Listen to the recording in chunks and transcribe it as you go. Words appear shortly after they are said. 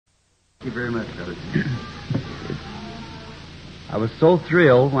Thank you very much, brother. I was so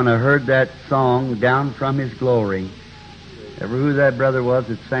thrilled when I heard that song, Down From His Glory. Ever who that brother was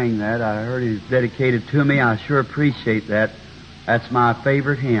that sang that, I heard he was dedicated to me. I sure appreciate that. That's my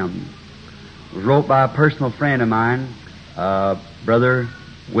favorite hymn. It was wrote by a personal friend of mine, Brother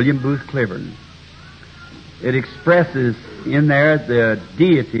William Booth Cliburn. It expresses in there the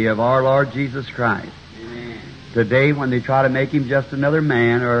deity of our Lord Jesus Christ. Amen. Today, when they try to make him just another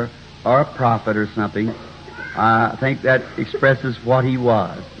man or a prophet or something, I think that expresses what he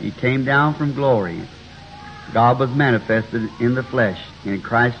was. He came down from glory. God was manifested in the flesh, in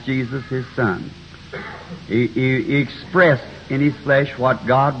Christ Jesus, His Son. He expressed in His flesh what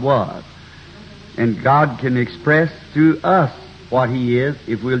God was. And God can express through us what He is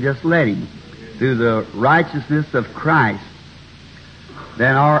if we'll just let Him. Through the righteousness of Christ,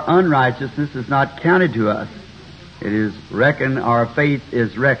 then our unrighteousness is not counted to us. It is reckoned, our faith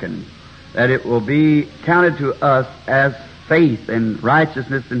is reckoned, that it will be counted to us as faith and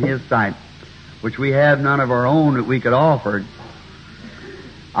righteousness in His sight, which we have none of our own that we could offer.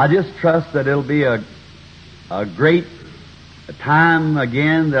 I just trust that it'll be a great time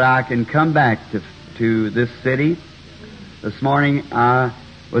again that I can come back to this city. This morning I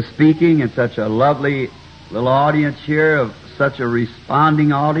was speaking in such a lovely little audience here, of such a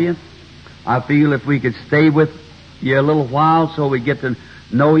responding audience. I feel if we could stay with you a little while so we get to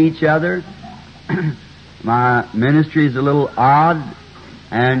know each other. My ministry is a little odd,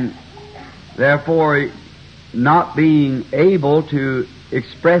 and therefore not being able to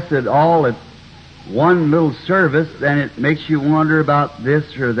express it all at one little service, then it makes you wonder about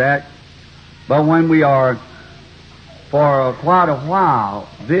this or that. But when we are for quite a while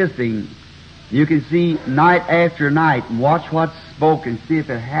visiting, you can see night after night and watch what's spoken, see if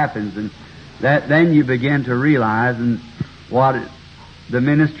it happens, and that then you begin to realize what the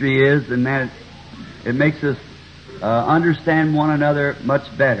ministry is, and that it makes us understand one another much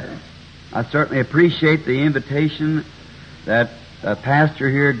better. I certainly appreciate the invitation that a pastor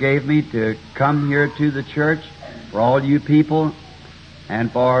here gave me to come here to the church, for all you people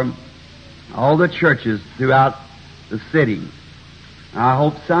and for all the churches throughout the city. I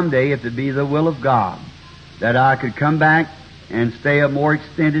hope someday, if it be the will of God, that I could come back and stay a more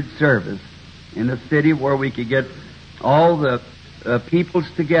extended service in the city where we could get all the peoples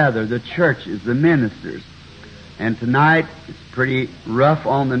together, the churches, the ministers. And tonight, it's pretty rough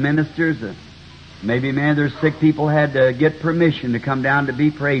on the ministers. Maybe, there's sick people had to get permission to come down to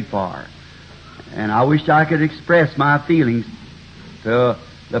be prayed for. And I wish I could express my feelings to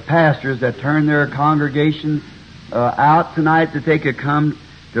the pastors that turn their congregations out tonight, that they could come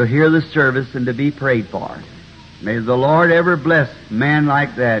to hear the service and to be prayed for. May the Lord ever bless man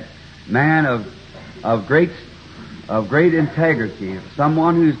like that, man of great integrity,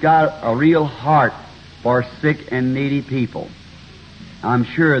 someone who's got a real heart for sick and needy people. I'm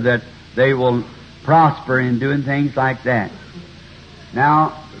sure that they will prosper in doing things like that.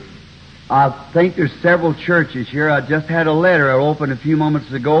 Now, I think there's several churches here. I just had a letter I opened a few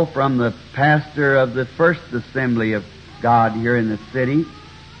moments ago from the pastor of the First Assembly of God here in the city,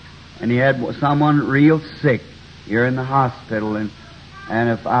 and he had someone real sick here in the hospital, and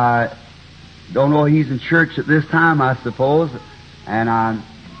if I don't know, he's in church at this time, I suppose, and I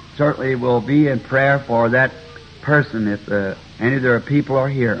certainly will be in prayer for that person if any of their people are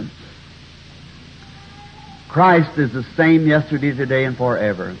here. Christ is the same yesterday, today, and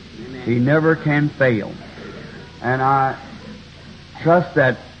forever. Amen. He never can fail. And I trust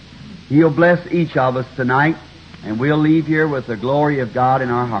that He'll bless each of us tonight, and we'll leave here with the glory of God in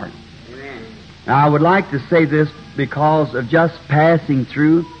our heart. Amen. Now, I would like to say this because of just passing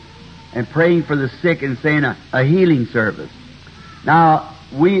through and praying for the sick and saying a healing service. Now,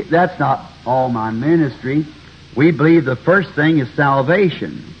 that's not all my ministry. We believe the first thing is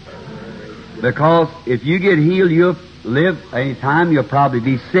salvation. Because if you get healed, you'll live any time, you'll probably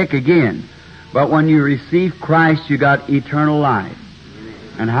be sick again. But when you receive Christ, you got eternal life.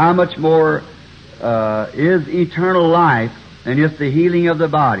 And how much more is eternal life than just the healing of the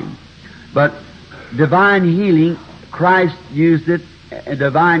body? But divine healing, Christ used it,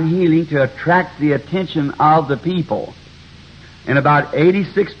 divine healing, to attract the attention of the people. And about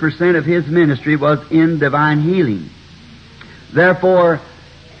 86% of His ministry was in divine healing. Therefore,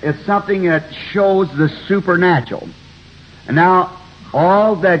 it's something that shows the supernatural. And now,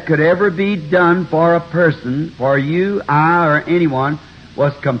 all that could ever be done for a person, for you, I, or anyone,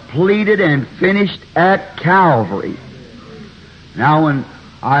 was completed and finished at Calvary. Now, when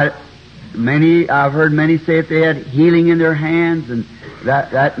I've heard many say that they had healing in their hands, and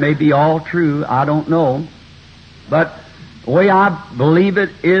that may be all true, I don't know. But the way I believe it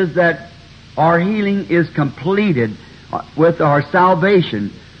is that our healing is completed with our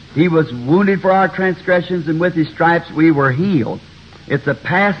salvation. He was wounded for our transgressions, and with His stripes we were healed. It's a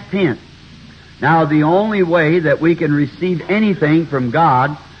past tense. Now, the only way that we can receive anything from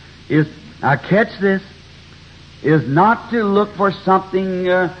God is, now catch this, is not to look for something,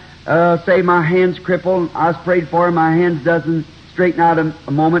 say my hand's crippled, I was prayed for, and my hands doesn't straighten out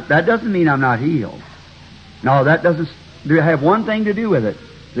a moment. That doesn't mean I'm not healed. No, that doesn't have one thing to do with it,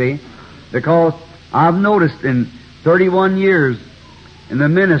 see? Because I've noticed in 31 years in the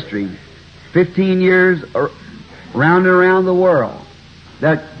ministry, 15 years round and around the world,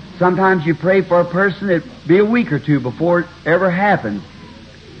 that sometimes you pray for a person, it'd be a week or two before it ever happens.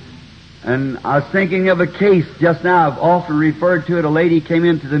 And I was thinking of a case just now. I've often referred to it. A lady came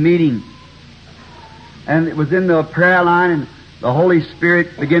into the meeting, and it was in the prayer line, and the Holy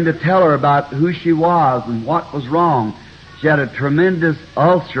Spirit began to tell her about who she was and what was wrong. She had a tremendous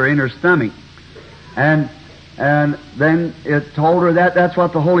ulcer in her stomach. And then it told her that that's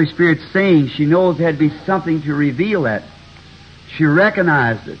what the Holy Spirit's saying. She knows there had to be something to reveal that. She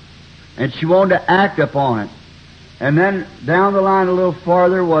recognized it, and she wanted to act upon it. And then down the line a little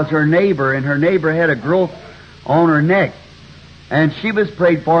farther was her neighbor, and her neighbor had a growth on her neck. And she was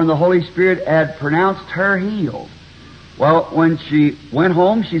prayed for, and the Holy Spirit had pronounced her healed. Well, when she went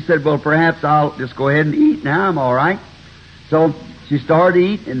home, she said, well, perhaps I'll just go ahead and eat now. I'm all right. So she started to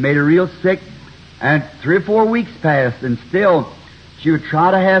eat and made her real sick. And 3 or 4 weeks passed, and still she would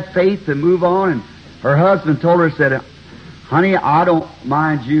try to have faith and move on. And her husband told her, said, honey, I don't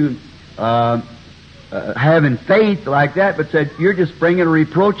mind you having faith like that, but said, you're just bringing a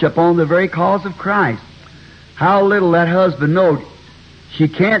reproach upon the very cause of Christ. How little that husband knowed. She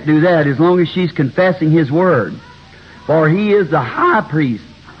can't do that as long as she's confessing His Word. For He is the high priest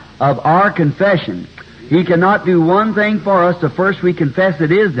of our confession. He cannot do one thing for us till first we confess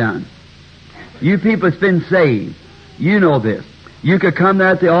it is done. You people that's been saved, you know this. You could come there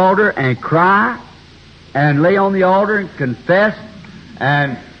at the altar and cry and lay on the altar and confess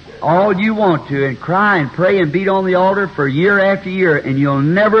and all you want to, and cry and pray and beat on the altar for year after year, and you'll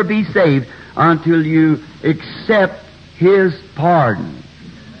never be saved until you accept His pardon.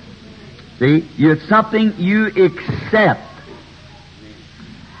 See? It's something you accept.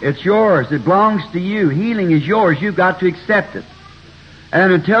 It's yours. It belongs to you. Healing is yours. You've got to accept it.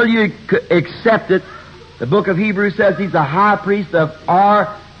 And until you accept it, the book of Hebrews says He's the high priest of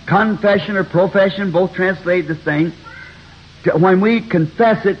our confession or profession, both translate the same. When we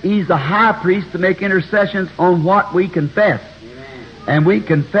confess it, He's the high priest to make intercessions on what we confess. Amen. And we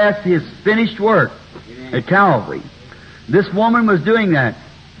confess His finished work. Amen. At Calvary. This woman was doing that.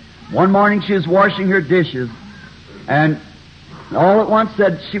 One morning she was washing her dishes, and all at once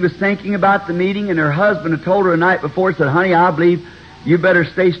said she was thinking about the meeting, and her husband had told her the night before, said, honey, I believe you better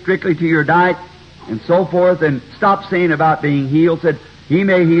stay strictly to your diet and so forth, and stop saying about being healed. Said, He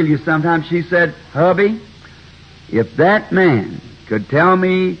may heal you sometime. She said, hubby, if that man could tell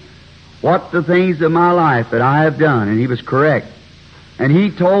me what the things of my life that I have done, and he was correct, and he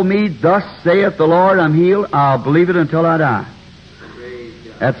told me, thus saith the Lord, I'm healed, I'll believe it until I die.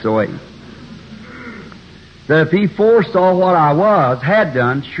 That's the way. So if he foresaw what I had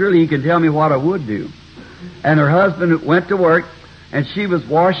done, surely he can tell me what I would do. And her husband went to work, and she was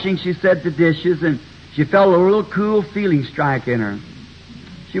washing, she said, the dishes, and she felt a little cool feeling strike in her.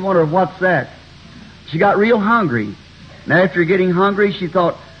 She wondered, what's that? She got real hungry. And after getting hungry, she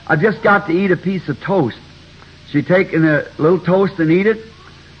thought, I just got to eat a piece of toast. She'd taken a little toast and eat it.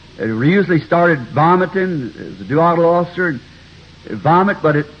 It usually started vomiting. It was a duodenal ulcer. And it vomit,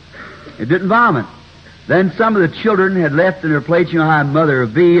 but it didn't vomit. Then some of the children had left in their plates, you know how a mother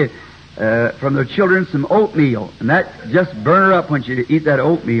would be, from their children some oatmeal. And that just burned her up when she eat that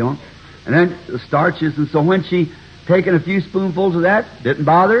oatmeal. And then the starches. And so when she taken a few spoonfuls of that, didn't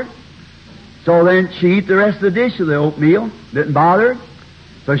bother her. So then she eat the rest of the dish of the oatmeal. Didn't bother her.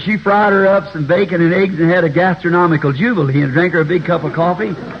 So she fried her up some bacon and eggs and had a gastronomical jubilee and drank her a big cup of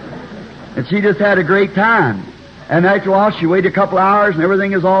coffee. And she just had a great time. And after a while, she waited a couple hours and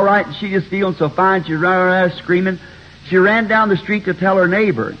everything is all right. And she just feeling so fine, she ran around screaming. She ran down the street to tell her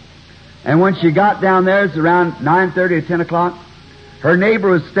neighbor. And when she got down there, it's around 9:30 or 10 o'clock. Her neighbor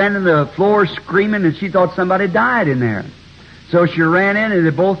was standing on the floor screaming, and she thought somebody died in there. So she ran in, and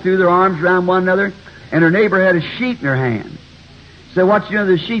they both threw their arms around one another, and her neighbor had a sheet in her hand. She said, what you doing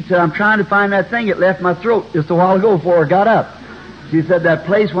with the sheet? She said, I'm trying to find that thing. It left my throat just a while ago before I got up. She said, that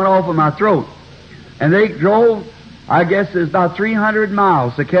place went off of my throat. And they drove, I guess it was about 300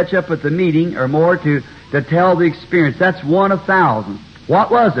 miles to catch up at the meeting or more to tell the experience. That's 1 of thousands.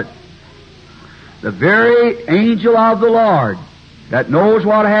 What was it? The very angel of the Lord that knows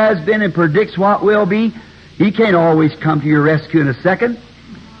what has been and predicts what will be, he can't always come to your rescue in a second.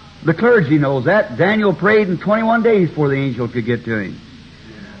 The clergy knows that. Daniel prayed in 21 days before the angel could get to him.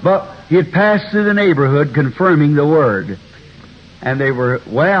 But he had passed through the neighborhood confirming the Word. And they were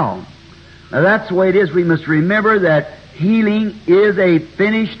well. Now that's the way it is. We must remember that healing is a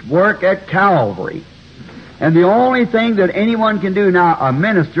finished work at Calvary. And the only thing that anyone can do now, a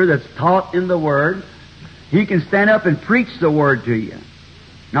minister that's taught in the Word, he can stand up and preach the Word to you.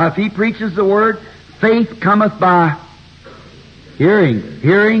 Now if he preaches the Word, faith cometh by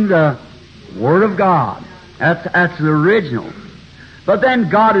hearing the Word of God. That's the original. But then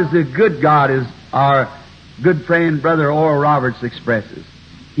God is a good God, as our good friend Brother Oral Roberts expresses.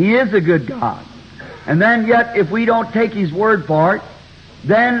 He is a good God. And then yet, if we don't take His Word for it,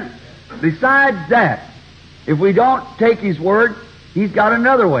 then besides that, if we don't take His Word, He's got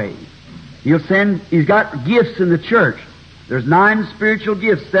another way. He's got gifts in the church. There's 9 spiritual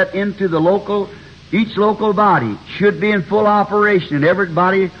gifts set into each local body should be in full operation in every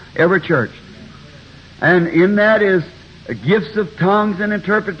body, every church. And in that is gifts of tongues and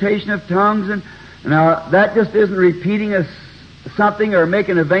interpretation of tongues. And now that just isn't repeating something or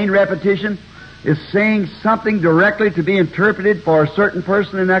making a vain repetition. It's saying something directly to be interpreted for a certain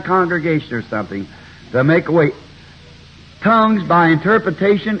person in that congregation or something to make a way. Tongues by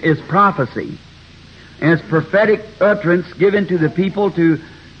interpretation is prophecy. And it's prophetic utterance given to the people to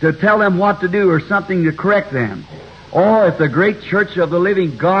tell them what to do or something to correct them. Oh, if the great church of the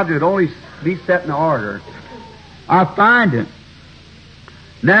living God would only be set in order. I find it.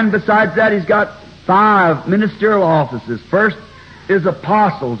 Then besides that, He's got 5 ministerial offices. First is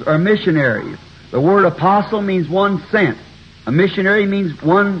apostles or missionaries. The word apostle means 1 sent. A missionary means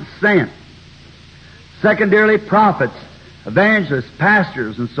 1 sent. Secondarily, prophets, evangelists,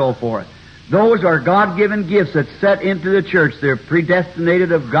 pastors, and so forth. Those are God-given gifts that's set into the church. They're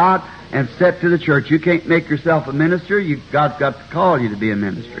predestinated of God and set to the church. You can't make yourself a minister. God's got to call you to be a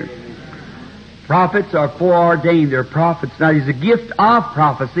minister. Prophets are foreordained. They're prophets. Now, there's a gift of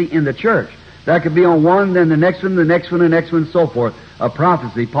prophecy in the church. That could be on one, then the next one, the next one, the next one, and so forth. A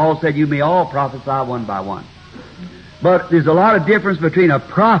prophecy. Paul said, you may all prophesy one by one. But there's a lot of difference between a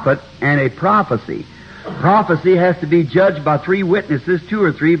prophet and a prophecy. Prophecy has to be judged by 3 witnesses, 2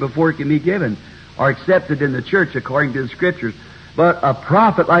 or 3, before it can be given or accepted in the church according to the Scriptures. But a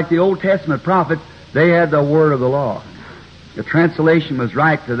prophet, like the Old Testament prophets, they had the word of the Lord. The translation was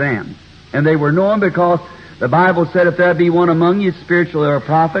right to them. And they were known because the Bible said, if there be one among you spiritual or a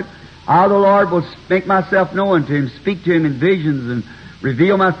prophet, I, the Lord, will make myself known to him, speak to him in visions, and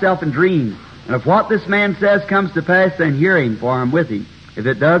reveal myself in dreams. And if what this man says comes to pass, then hear him, for I'm with him. If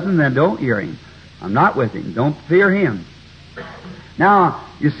it doesn't, then don't hear him. I'm not with him. Don't fear him. Now,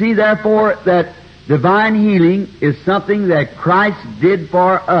 you see, therefore, that divine healing is something that Christ did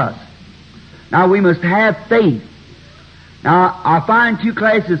for us. Now, we must have faith. Now, I find 2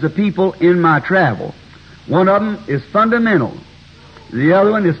 classes of people in my travel. One of them is fundamental. The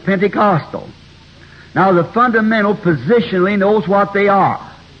other one is Pentecostal. Now, the fundamental positionally knows what they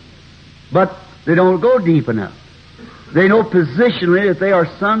are, but they don't go deep enough. They know positionally that they are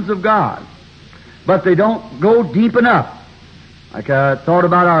sons of God, but they don't go deep enough. Like I thought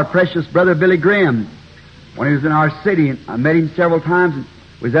about our precious brother Billy Graham when he was in our city. And I met him several times and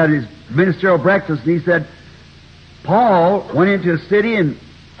was at his ministerial breakfast, and he said, Paul went into a city and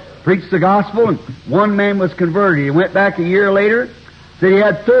preached the gospel, and 1 man was converted. He went back a year later, said he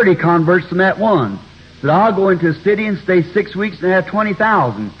had 30 converts from that one. Said, I'll go into a city and stay 6 weeks and have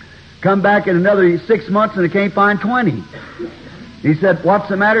 20,000. Come back in another 6 months and I can't find 20. He said, what's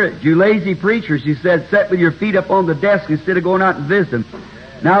the matter? You lazy preachers. He said, sit with your feet up on the desk instead of going out and visiting.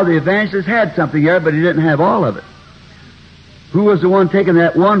 Now the evangelist had something there, but he didn't have all of it. Who was the one taking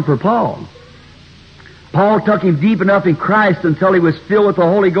that one for Paul? Paul took him deep enough in Christ until he was filled with the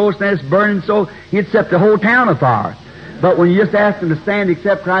Holy Ghost and it's burning so he'd set the whole town afire. But when you just asked them to stand,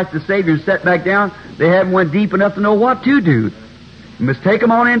 accept Christ as Savior, and set back down, they haven't went deep enough to know what to do. You must take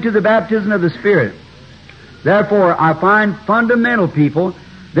them on into the baptism of the Spirit. Therefore, I find fundamental people,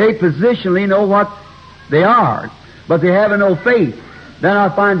 they positionally know what they are, but they have no faith. Then I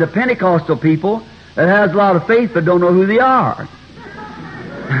find the Pentecostal people that has a lot of faith but don't know who they are.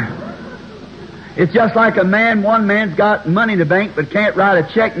 It's just like a man, one man's got money in the bank but can't write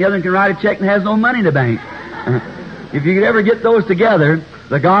a check, and the other can write a check and has no money in the bank. If you could ever get those together,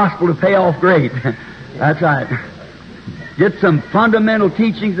 the gospel will pay off great. That's right. Get some fundamental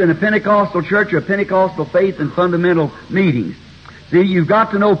teachings in a Pentecostal church or Pentecostal faith and fundamental meetings. See, you've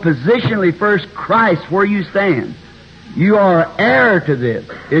got to know positionally first Christ where you stand. You are heir to this.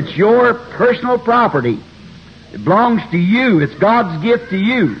 It's your personal property. It belongs to you. It's God's gift to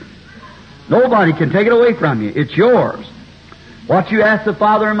you. Nobody can take it away from you. It's yours. What you ask the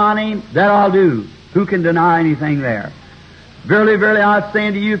Father in my name, that I'll do. Who can deny anything there? Verily, verily, I say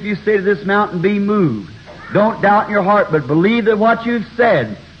unto you, if you say to this mountain, be moved, don't doubt in your heart, but believe that what you've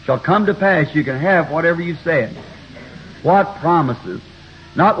said shall come to pass. You can have whatever you said. What promises?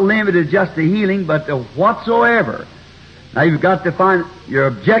 Not limited just to healing, but to whatsoever. Now you've got to find your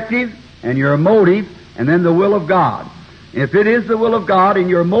objective and your motive, and then the will of God. If it is the will of God and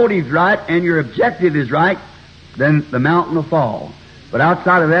your motive's right and your objective is right, then the mountain will fall. But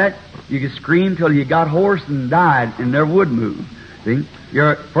outside of that, you can scream till you got hoarse and died and never would move. See?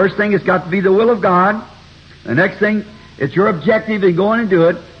 Your first thing has got to be the will of God. The next thing, it's your objective in going and do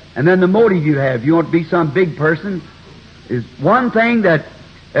it. And then the motive you have. You want to be some big person. Is one thing that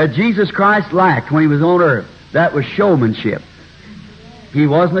Jesus Christ lacked when He was on earth. That was showmanship. He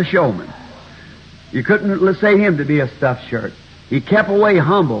wasn't a showman. You couldn't say Him to be a stuffed shirt. He kept away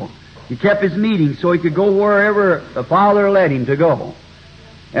humble. He kept His meetings so He could go wherever the Father led Him to go.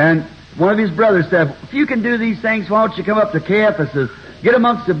 And one of His brothers said, if you can do these things, why don't you come up to Caiaphas, get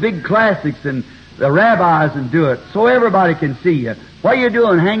amongst the big classics and the rabbis and do it so everybody can see you. What are you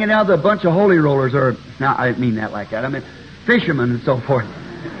doing, hanging out with a bunch of holy rollers? Or, now, I didn't mean that like that. I mean fishermen and so forth.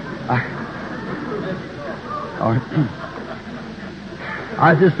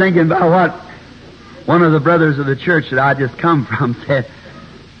 I was just thinking about what one of the brothers of the church that I just come from said.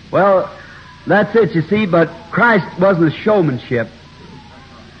 Well, that's it, you see, but Christ wasn't a showmanship.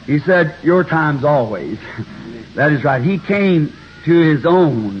 He said, your time's always. That is right. He came to His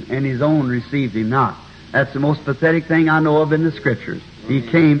own, and His own received Him not. That's the most pathetic thing I know of in the Scriptures. He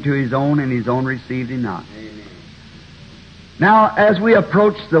came to His own, and His own received Him not. Now, as we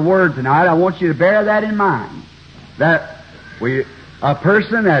approach the Word tonight, I want you to bear that in mind. That a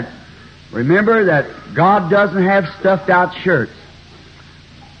person that, remember that God doesn't have stuffed out shirts.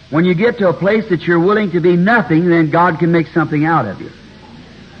 When you get to a place that you're willing to be nothing, then God can make something out of you.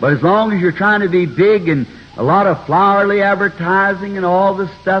 But as long as you're trying to be big and a lot of flowery advertising and all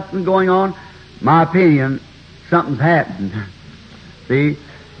this stuff going on, my opinion, something's happened. See,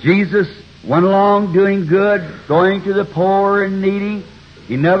 Jesus went along doing good, going to the poor and needy.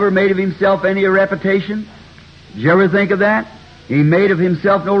 He never made of Himself any reputation. Did you ever think of that? He made of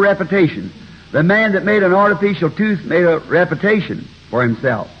Himself no reputation. The man that made an artificial tooth made a reputation for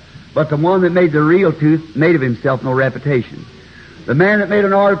himself. But the one that made the real tooth made of himself no reputation. The man that made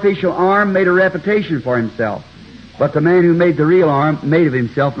an artificial arm made a reputation for himself. But the man who made the real arm made of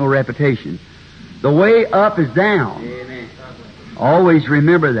himself no reputation. The way up is down. Amen. Always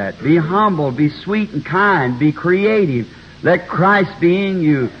remember that. Be humble, be sweet and kind, be creative. Let Christ be in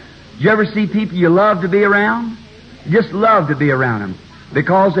you. Did you ever see people you love to be around? You just love to be around them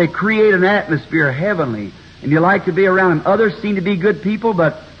because they create an atmosphere heavenly, and you like to be around them. Others seem to be good people,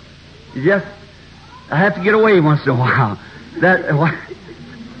 but you just have to get away once in a while.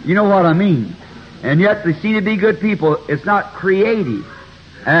 You know what I mean. And yet they seem to be good people. It's not creative.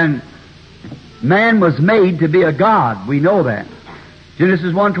 And man was made to be a God. We know that.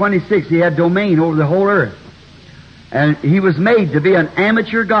 Genesis 1:26, he had domain over the whole earth. And he was made to be an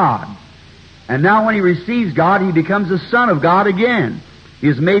amateur God. And now when he receives God, he becomes a son of God again. He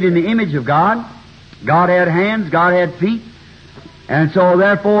is made in the image of God. God had hands, God had feet. And so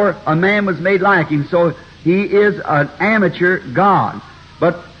therefore a man was made like him. So he is an amateur God.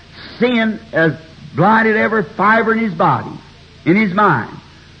 But sin has blinded every fiber in his body, in his mind,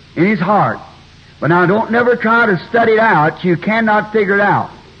 in his heart. But now don't never try to study it out. You cannot figure it out.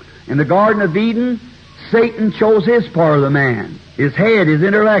 In the Garden of Eden, Satan chose his part of the man, his head, his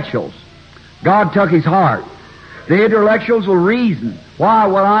intellectuals. God took his heart. The intellectuals will reason. Why?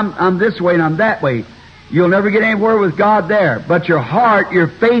 Well, I'm this way and I'm that way. You'll never get anywhere with God there. But your heart, your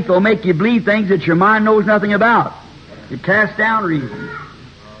faith will make you believe things that your mind knows nothing about. You cast down reason.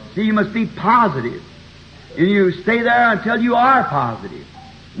 See, you must be positive. And you stay there until you are positive.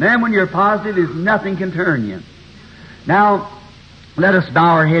 And then when you're positive, nothing can turn you. Now, let us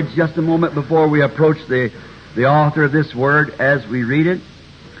bow our heads just a moment before we approach the author of this word as we read it.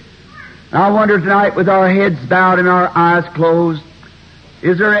 And I wonder tonight, with our heads bowed and our eyes closed,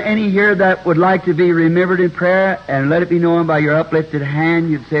 is there any here that would like to be remembered in prayer? And let it be known by your uplifted hand.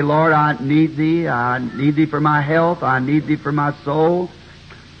 You'd say, Lord, I need Thee. I need Thee for my health. I need Thee for my soul.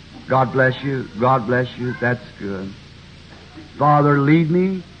 God bless you. God bless you. That's good. Father, lead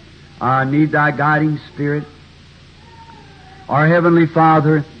me. I need Thy guiding Spirit. Our Heavenly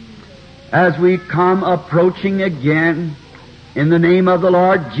Father, as we come approaching again in the name of the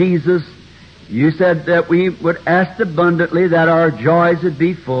Lord Jesus, You said that we would ask abundantly that our joys would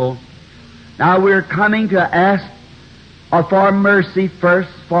be full. Now we're coming to ask for mercy first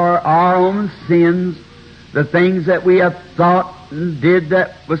for our own sins, the things that we have thought and did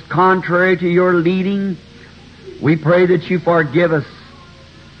that was contrary to your leading. We pray that you forgive us.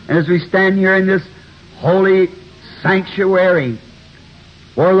 And as we stand here in this holy sanctuary,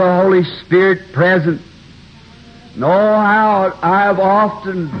 where the Holy Spirit present, and oh, how I have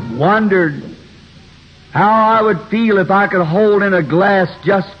often wondered how I would feel if I could hold in a glass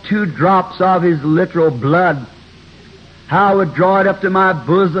just 2 drops of His literal blood. How I would draw it up to my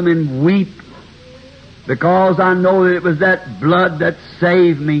bosom and weep, because I know that it was that blood that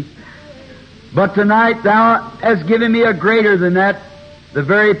saved me. But tonight Thou hast given me a greater than that, the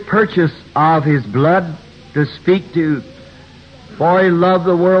very purchase of His blood to speak to. For He loved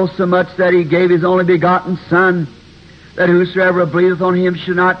the world so much that He gave His only begotten Son, that whosoever believeth on Him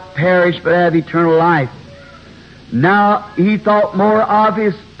should not perish but have eternal life. Now He thought more of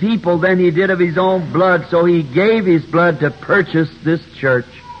His people than He did of His own blood, so He gave His blood to purchase this church.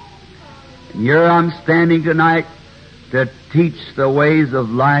 And here I'm standing tonight to teach the ways of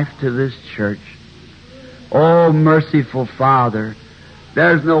life to this church. Oh, merciful Father,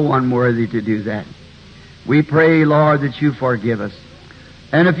 there's no one worthy to do that. We pray, Lord, that you forgive us.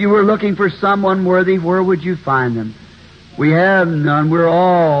 And if you were looking for someone worthy, where would you find them? We have none. We're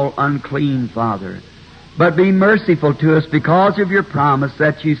all unclean, Father. But be merciful to us because of your promise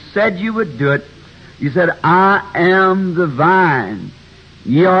that you said you would do it. You said, I am the vine.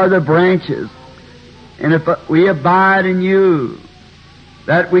 Ye are the branches. And if we abide in you,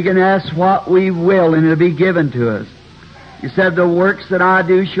 that we can ask what we will and it'll be given to us. You said, the works that I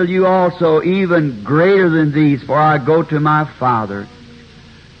do shall you also, even greater than these, for I go to my Father.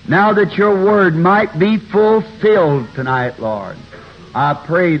 Now that your word might be fulfilled tonight, Lord, I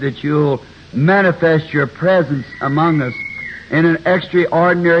pray that you'll manifest your presence among us in an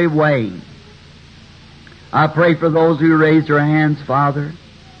extraordinary way. I pray for those who raise their hands, Father.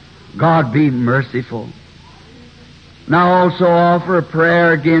 God, be merciful. Now also offer a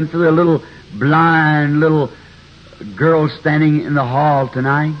prayer again for the little blind little girl standing in the hall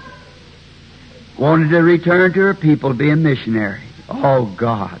tonight, wanted to return to her people, be a missionary. Oh,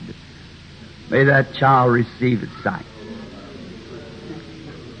 God, may that child receive its sight.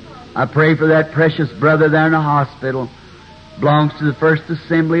 I pray for that precious brother there in the hospital, belongs to the First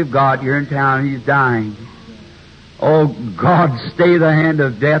Assembly of God here in town. He's dying. Oh, God, stay the hand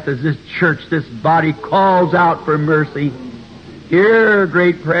of death as this church, this body calls out for mercy. Hear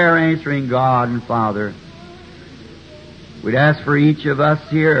great prayer answering God and Father. We'd ask for each of us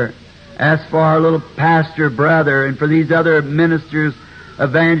here. Ask for our little pastor brother and for these other ministers,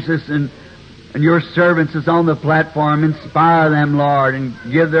 evangelists, and your servants that's on the platform. Inspire them, Lord, and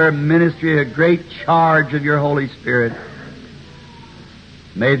give their ministry a great charge of your Holy Spirit.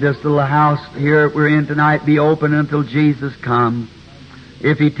 May this little house here we're in tonight be open until Jesus comes.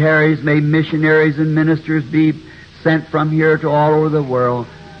 If He tarries, may missionaries and ministers be sent from here to all over the world.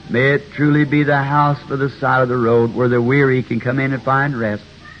 May it truly be the house by the side of the road where the weary can come in and find rest.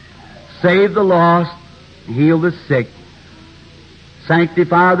 Save the lost, heal the sick,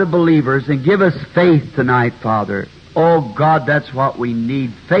 sanctify the believers, and give us faith tonight, Father. Oh, God, that's what we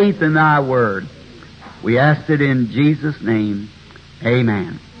need, faith in Thy Word. We ask it in Jesus' name.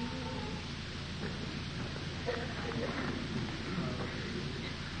 Amen.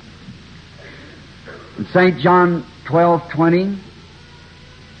 In St. John 12:20,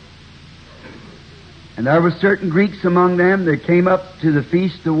 and there were certain Greeks among them that came up to the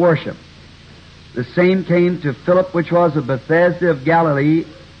feast to worship. The same came to Philip, which was of Bethsaida of Galilee,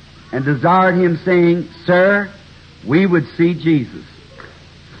 and desired him, saying, Sir, we would see Jesus.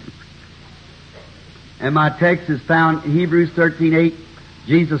 And my text is found in Hebrews 13:8,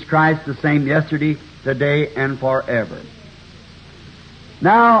 Jesus Christ the same yesterday, today, and forever.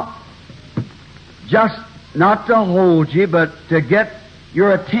 Now, just not to hold you, but to get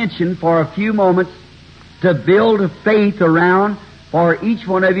your attention for a few moments, to build a faith around for each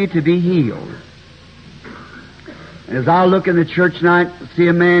one of you to be healed. And as I look in the church tonight, see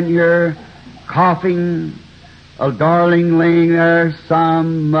a man here coughing, a darling laying there,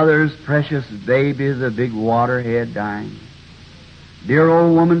 some mother's precious baby, the big waterhead dying. Dear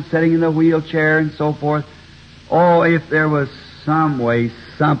old woman sitting in the wheelchair and so forth. Oh, if there was some way,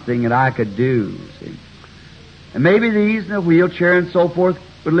 something that I could do, see. And maybe these in the wheelchair and so forth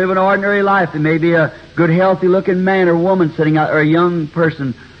would live an ordinary life. There may be a good, healthy-looking man or woman sitting out, or a young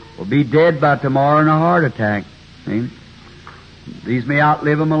person will be dead by tomorrow in a heart attack. See? These may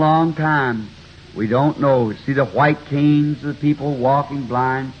outlive them a long time. We don't know. See the white canes of the people walking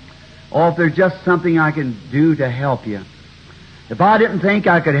blind. Oh, if there's just something I can do to help you. If I didn't think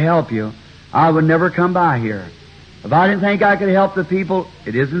I could help you, I would never come by here. If I didn't think I could help the people,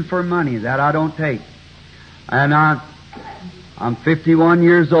 it isn't for money. That I don't take. And I'm 51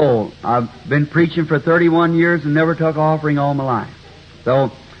 years old. I've been preaching for 31 years and never took offering all my life.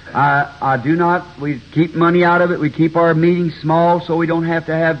 So I do not, we keep money out of it. We keep our meetings small so we don't have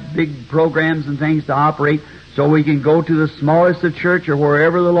to have big programs and things to operate, so we can go to the smallest of church or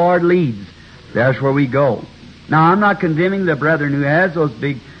wherever the Lord leads. That's where we go. Now, I'm not condemning the brethren who has those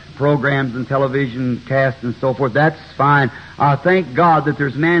big programs and television casts and so forth. That's fine. I thank God that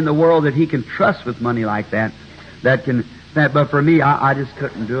there's man in the world that He can trust with money like that. But for me, I just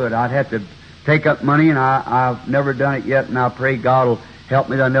couldn't do it. I'd have to take up money, and I've never done it yet, and I pray God will help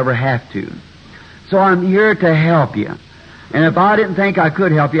me that I never have to. So I'm here to help you. And if I didn't think I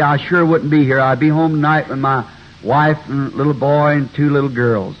could help you, I sure wouldn't be here. I'd be home tonight with my wife and little boy and 2 little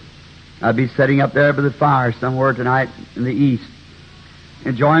girls. I'd be sitting up there by the fire somewhere tonight in the east,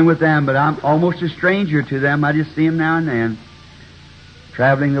 enjoying with them, but I'm almost a stranger to them. I just see them now and then,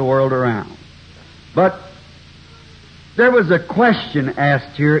 traveling the world around. But there was a question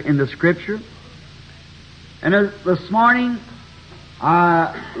asked here in the Scripture, and this morning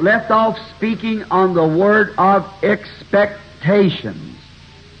I left off speaking on the word of expectations.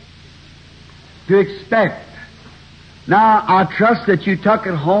 To expect. Now, I trust that you took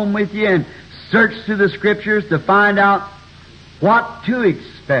it home with you and searched through the Scriptures to find out what to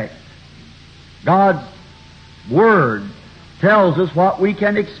expect. God's Word tells us what we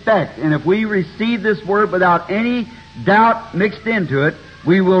can expect. And if we receive this Word without any doubt mixed into it,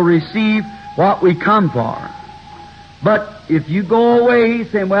 we will receive what we come for. But if you go away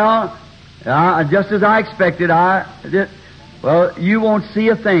saying, well, just as I expected, you won't see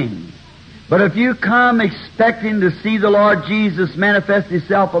a thing. But if you come expecting to see the Lord Jesus manifest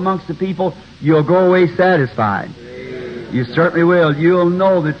Himself amongst the people, you'll go away satisfied. Praise you certainly will. You'll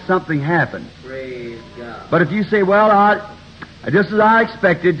know that something happened. Praise God. But if you say, well, just as I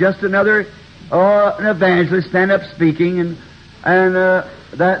expected, just another an evangelist stand up speaking, and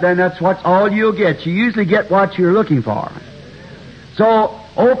then that's what's all you'll get. You usually get what you're looking for. So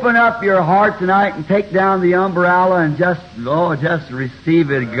open up your heart tonight and take down the umbrella and just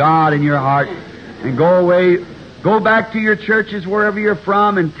receive it, God, in your heart, and go away. Go back to your churches wherever you're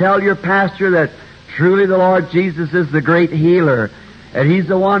from and tell your pastor that truly the Lord Jesus is the great healer, and He's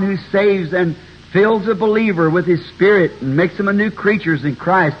the one who saves and fills a believer with His Spirit and makes them a new creatures in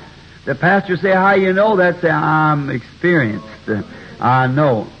Christ. The pastor say, how you know that? Say, I'm experienced. I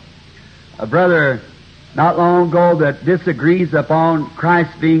know. A brother not long ago that disagrees upon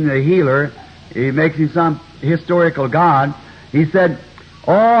Christ being the healer, he makes Him some historical God. He said,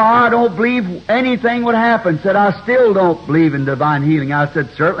 oh, I don't believe anything would happen. Said, I still don't believe in divine healing. I said,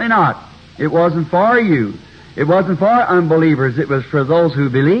 certainly not. It wasn't for you. It wasn't for unbelievers. It was for those who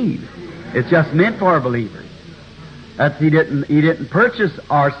believe. It's just meant for believers. He didn't purchase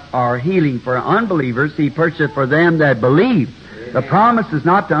our healing for unbelievers. He purchased it for them that believe. Amen. The promise is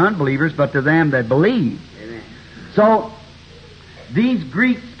not to unbelievers, but to them that believe. Amen. So, these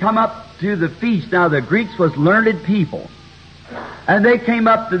Greeks come up to the feast. Now, the Greeks was learned people. And they came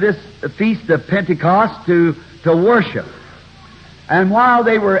up to this feast of Pentecost to worship. And while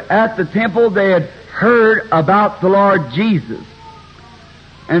they were at the temple, they had heard about the Lord Jesus.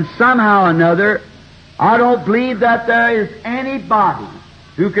 And somehow or another, I don't believe that there is anybody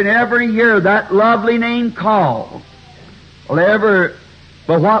who can ever hear that lovely name called, but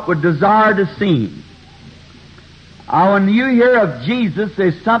what would desire to see Him. When you hear of Jesus,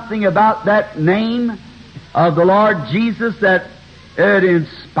 there's something about that name of the Lord Jesus that it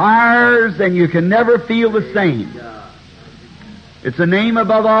inspires, and you can never feel the same. It's a name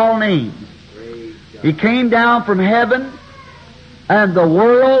above all names. He came down from heaven, and the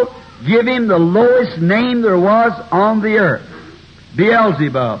world give Him the lowest name there was on the earth.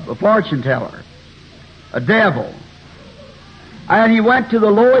 Beelzebub, a fortune teller, a devil. And He went to the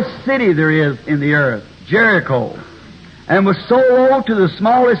lowest city there is in the earth, Jericho, and was so low to the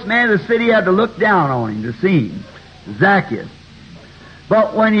smallest man of the city had to look down on him to see him, Zacchaeus.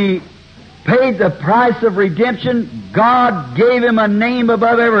 But when he paid the price of redemption, God gave him a name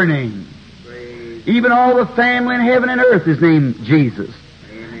above every name. Praise. Even all the family in heaven and earth is named Jesus.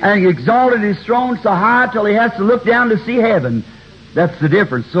 And He exalted His throne so high till He has to look down to see heaven. That's the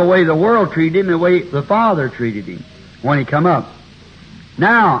difference. So the way the world treated Him, the way the Father treated Him when He come up.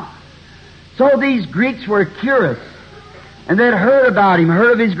 Now, so these Greeks were curious, and they'd heard about Him,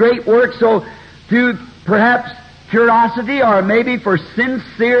 heard of His great work, so through perhaps curiosity or maybe for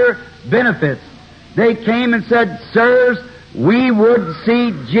sincere benefits, they came and said, sirs, we would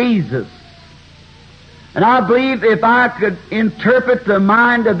see Jesus. And I believe if I could interpret the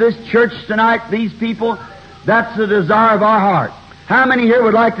mind of this church tonight, these people, that's the desire of our heart. How many here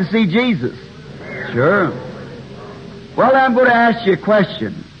would like to see Jesus? Sure. Well, I'm going to ask you a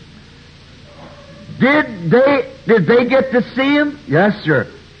question. Did they get to see Him? Yes, sir.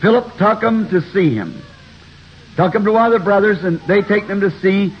 Philip took them to see Him. Took them to one of the brothers, and they take them to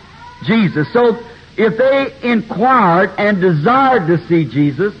see Jesus. So, if they inquired and desired to see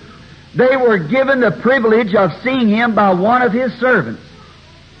Jesus, they were given the privilege of seeing Him by one of His servants.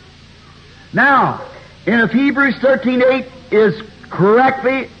 Now, if Hebrews 13:8 is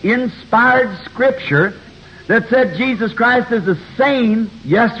correctly inspired Scripture that said Jesus Christ is the same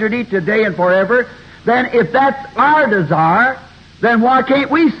yesterday, today, and forever, then if that's our desire, then why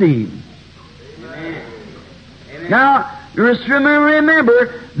can't we see Him? Amen. Amen. Now, just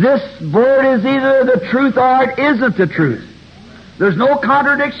remember, this Word is either the truth or it isn't the truth. There's no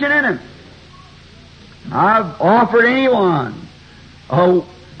contradiction in it. I've offered anyone,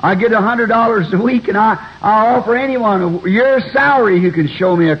 I get $100 a week, and I offer anyone your salary who can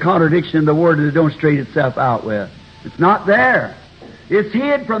show me a contradiction in the Word that it don't straighten itself out with. It's not there. It's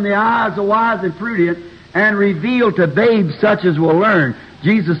hid from the eyes of wise and prudent and revealed to babes such as will learn.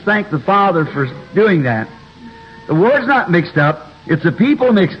 Jesus thanked the Father for doing that. The Word's not mixed up. It's the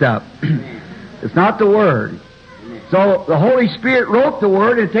people mixed up. It's not the Word. So the Holy Spirit wrote the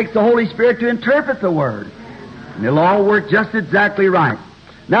Word, and it takes the Holy Spirit to interpret the Word. And it'll all work just exactly right.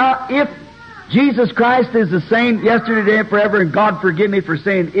 Now, if Jesus Christ is the same yesterday, today, and forever, and God forgive me for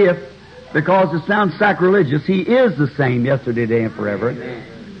saying if, because it sounds sacrilegious, He is the same yesterday, today, and forever. Amen.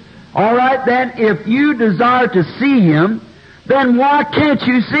 All right, then, if you desire to see Him, then why can't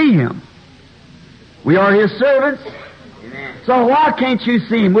you see Him? We are His servants. Amen. So why can't you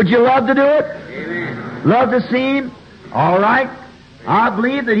see Him? Would you love to do it? Amen. Love to see Him? All right. I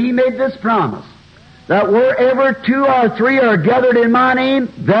believe that He made this promise, that wherever 2 or 3 are gathered in My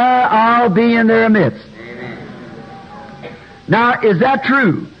name, there I'll be in their midst. Amen. Now, is that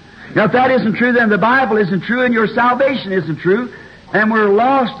true? Now, if that isn't true, then the Bible isn't true and your salvation isn't true, and we're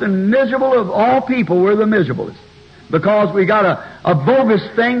lost and miserable of all people. We're the miserablest. Because we got a bogus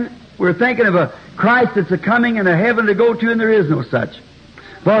thing. We're thinking of a Christ that's a coming and a heaven to go to, and there is no such.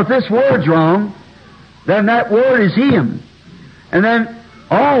 Well, if this Word's wrong, then that Word is Him. And then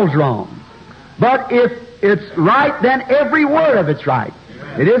all's wrong. But if it's right, then every word of it's right.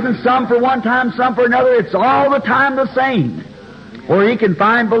 It isn't some for one time, some for another. It's all the time the same. Or He can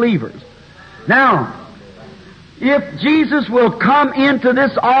find believers. Now, if Jesus will come into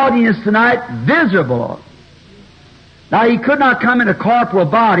this audience tonight visible, now He could not come in a corporal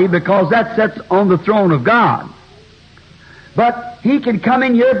body because that sits on the throne of God. But He can come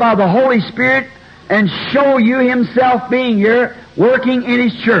in here by the Holy Spirit and show you Himself being here, working in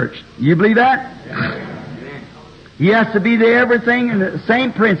His church. You believe that? Amen. He has to be there, everything in the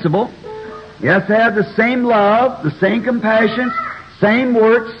same principle. He has to have the same love, the same compassion, same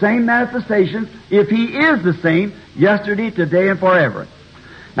works, same manifestations, if He is the same yesterday, today, and forever.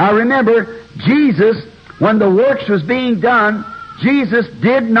 Now remember, Jesus, when the works was being done, Jesus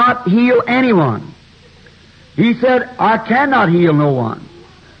did not heal anyone. He said, I cannot heal no one.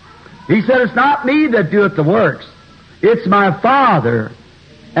 He said, it's not me that doeth the works. It's My Father,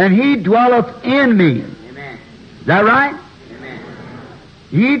 and He dwelleth in me. Amen. Is that right? Amen.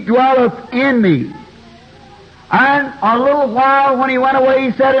 He dwelleth in me. And a little while when He went away,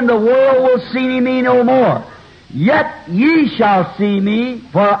 He said, and the world will see me no more. Yet ye shall see me,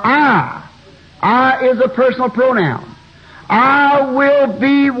 for I is a personal pronoun. I will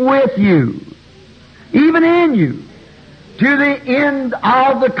be with you, even in you, to the end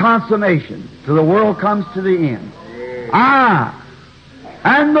of the consummation, till the world comes to the end. I,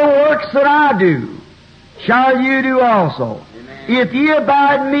 and the works that I do, shall you do also. Amen. If ye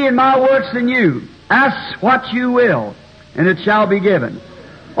abide in me and my works in you, ask what you will, and it shall be given.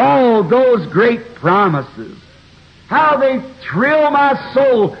 Oh, those great promises. How they thrill my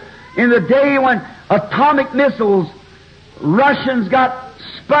soul in the day when atomic missiles, Russians got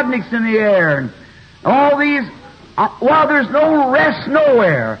Sputniks in the air, and all these, well, there's no rest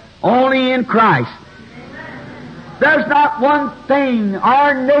nowhere, only in Christ. There's not one thing,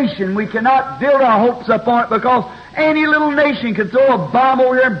 our nation, we cannot build our hopes upon it, because any little nation can throw a bomb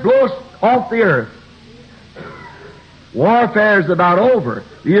over here and blow us off the earth. Warfare's about over.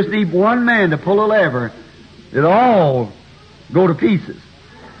 You just need one man to pull a lever. It'll all go to pieces.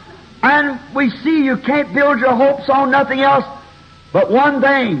 And we see you can't build your hopes on nothing else but one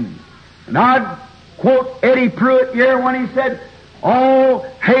thing. And I'd quote Eddie Pruitt here when he said, "Oh,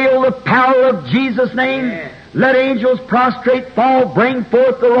 hail the power of Jesus' name. Yeah. Let angels prostrate fall, bring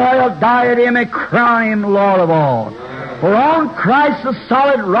forth the royal diadem, and crown him Lord of all. For on Christ the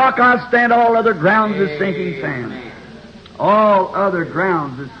solid rock I stand, all other grounds is sinking sand. All other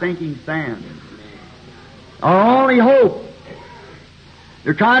grounds is sinking sand. Our only hope.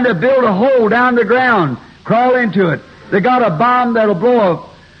 They're trying to build a hole down the ground, crawl into it. They got a bomb that'll blow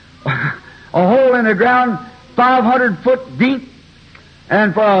a hole in the ground 500 foot deep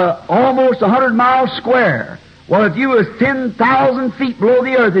and for almost 100 miles square. Well, if you was 10,000 feet below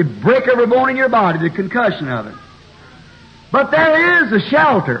the earth, it'd break every bone in your body, the concussion of it. But there is a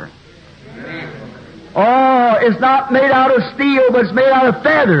shelter. Oh, it's not made out of steel, but it's made out of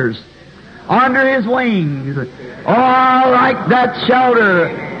feathers under His wings. Oh, I like that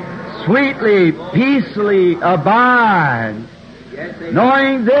shelter. Sweetly, peacefully abide.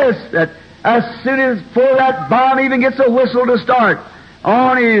 Knowing this, that as soon as before that bomb even gets a whistle to start,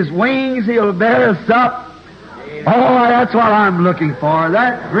 on His wings He'll bear us up. Oh, that's what I'm looking for.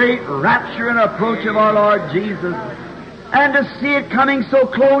 That great rapture and approach of our Lord Jesus. And to see it coming so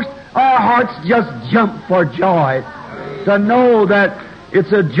close, our hearts just jump for joy. To know that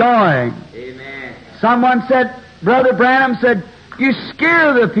it's a joy. Amen. Someone said, Brother Branham said, you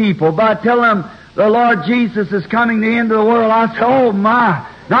scare the people by telling them the Lord Jesus is coming to the end of the world. I said, oh my,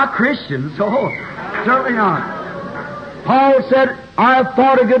 not Christians. Oh, certainly not. Paul said, I have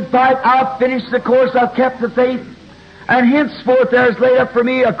fought a good fight. I've finished the course. I've kept the faith. And henceforth there is laid up for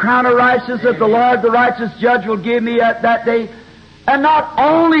me a crown of righteousness that the Lord, the righteous judge, will give me at that day. And not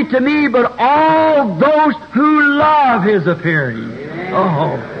only to me, but all those who love His appearing.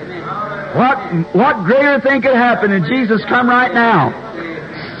 Oh, what greater thing could happen than Jesus come right now?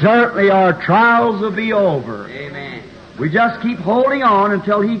 Certainly our trials will be over. Amen. We just keep holding on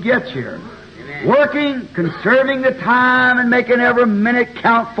until He gets here. Amen. Working, conserving the time, and making every minute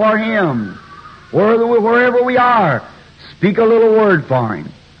count for Him. Wherever we are, speak a little word for Him.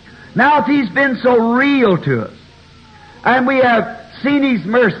 Now, if He's been so real to us, and we have seen His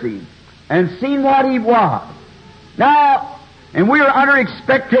mercy, and seen what He was, now, and we are under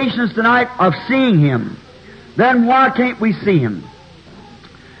expectations tonight of seeing Him, then why can't we see Him?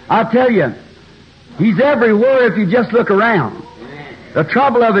 I'll tell you, He's everywhere if you just look around. The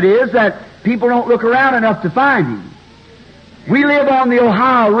trouble of it is that people don't look around enough to find Him. We live on the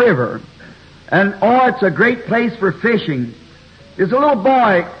Ohio River, and it's a great place for fishing. There's a little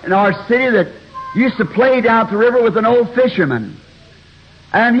boy in our city that used to play down at the river with an old fisherman.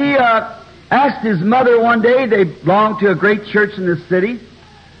 And he asked his mother one day, they belonged to a great church in the city.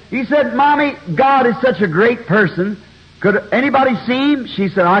 He said, Mommy, God is such a great person. Could anybody see Him? She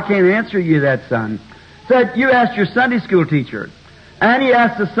said, I can't answer you that, son. Said, you asked your Sunday school teacher. And he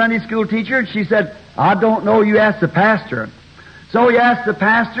asked the Sunday school teacher, and she said, I don't know, you asked the pastor. So he asked the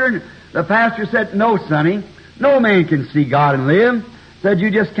pastor, and the pastor said, no, sonny, no man can see God and live. Said, you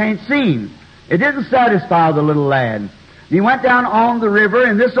just can't see Him. It didn't satisfy the little lad. He went down on the river,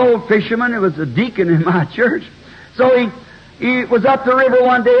 and this old fisherman, it was a deacon in my church, so he was up the river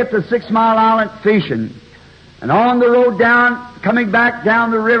one day at the 6 Mile Island fishing. And on the road down, coming back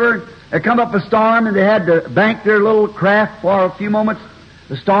down the river, there come up a storm, and they had to bank their little craft for a few moments.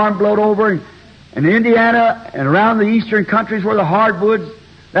 The storm blowed over, and in Indiana and around the eastern countries where the hardwoods,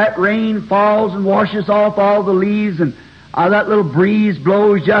 that rain falls and washes off all the leaves, and that little breeze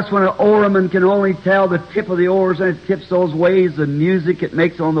blows just when an oarman can only tell the tip of the oars, and it tips those waves, the music it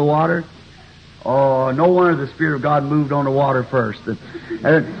makes on the water. Oh, no wonder the Spirit of God moved on the water first.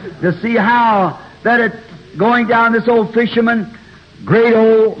 To see how that it's going down, this old fisherman, great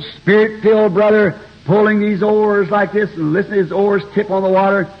old Spirit-filled brother, pulling these oars like this and listening to his oars tip on the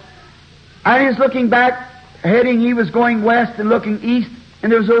water. And he's looking back, he was going west and looking east,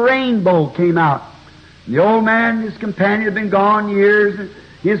 and there was a rainbow came out. And the old man, his companion, had been gone years, and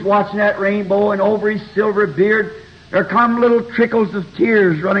he was watching that rainbow, and over his silver beard, there come little trickles of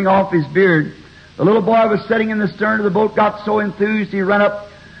tears running off his beard. The little boy was sitting in the stern of the boat, got so enthused, he ran up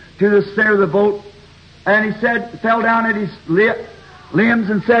to the center of the boat, and he said, fell down at his limbs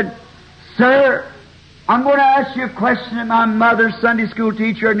and said, Sir, I'm going to ask you a question that my mother's Sunday school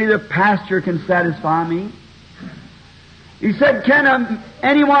teacher or neither pastor can satisfy me. He said, can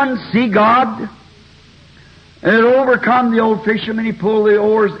anyone see God? And it overcome the old fisherman. He pulled the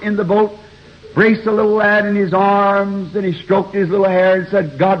oars in the boat, braced the little lad in his arms, and he stroked his little hair and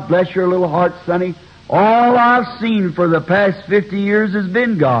said, God bless your little heart, sonny. All I've seen for the past 50 years has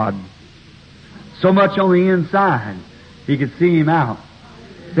been God. So much on the inside, he could see Him out.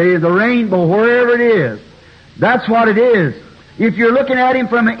 Say, the rainbow, wherever it is, that's what it is. If you're looking at Him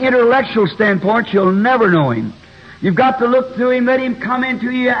from an intellectual standpoint, you'll never know Him. You've got to look through Him, let Him come into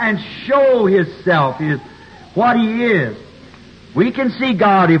you and show Himself, His what He is. We can see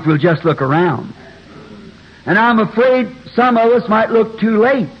God if we'll just look around. And I'm afraid some of us might look too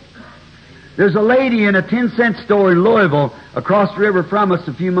late. There's a lady in a 10-cent store in Louisville across the river from us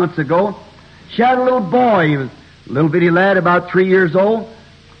a few months ago. She had a little boy. He was a little bitty lad about 3 years old.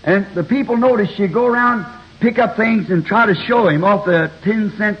 And the people noticed she'd go around, pick up things and try to show him off the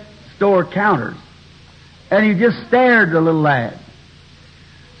 10-cent store counters. And he just stared at the little lad.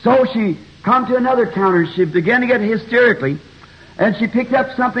 So she come to another counter. She began to get hysterically. And she picked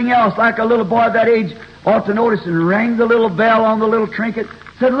up something else, like a little boy of that age ought to notice, and rang the little bell on the little trinket.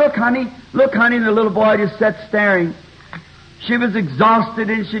 Said, look, honey, and the little boy just sat staring. She was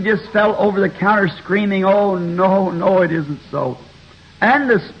exhausted, and she just fell over the counter screaming, oh, no, it isn't so. And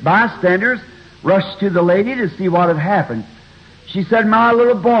the bystanders rushed to the lady to see what had happened. She said, my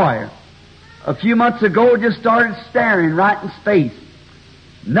little boy, a few months ago, just started staring right in space.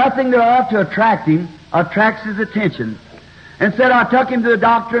 Nothing that ought to attract him attracts his attention. And said, I took him to the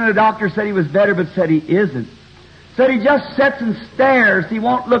doctor, and the doctor said he was better, but said he isn't. Said he just sits and stares. He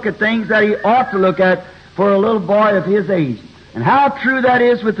won't look at things that he ought to look at for a little boy of his age. And how true that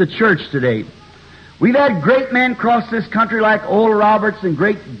is with the church today. We've had great men across this country like Oral Roberts, and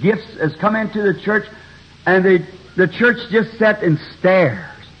great gifts has come into the church, and the church just sits and stares.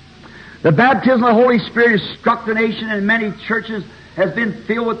 The baptism of the Holy Spirit has struck the nation, and many churches has been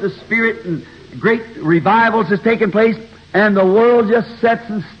filled with the Spirit, and great revivals has taken place. And the world just sits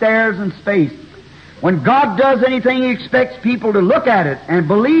and stares in space. When God does anything, He expects people to look at it and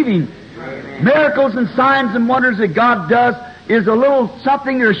believe Him. Amen. Miracles and signs and wonders that God does is a little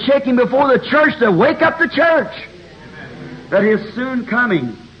something they're shaking before the church to wake up the church. Amen. That is soon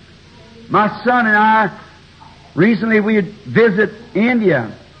coming. My son and I, recently we visit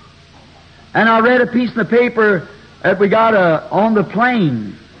India. And I read a piece in the paper that we got on the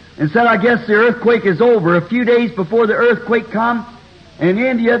plane. And said, I guess the earthquake is over. A few days before the earthquake comes, in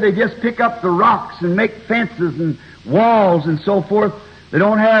India they just pick up the rocks and make fences and walls and so forth. They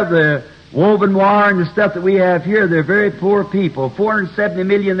don't have the woven wire and the stuff that we have here. They're very poor people. 470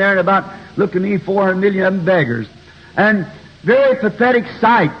 million there, and about, look at me, 400 million of them beggars. And very pathetic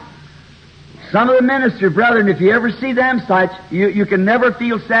sight. Some of the ministers, brethren, if you ever see them sights, you can never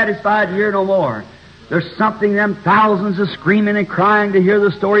feel satisfied here no more. There's something, them thousands of screaming and crying to hear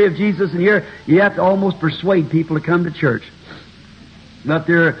the story of Jesus, and here you have to almost persuade people to come to church. But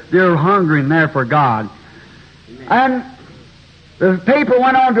they're hungering there for God. And the paper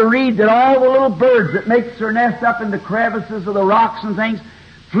went on to read that all the little birds that makes their nest up in the crevices of the rocks and things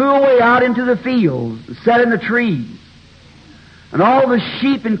flew away out into the fields, sat in the trees. And all the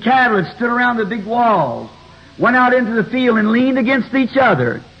sheep and cattle that stood around the big walls went out into the field and leaned against each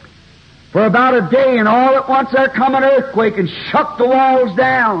other for about a day, and all at once there come an earthquake and shook the walls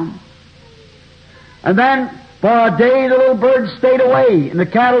down. And then for a day the little birds stayed away, and the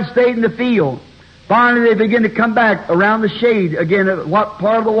cattle stayed in the field. Finally they began to come back around the shade again at what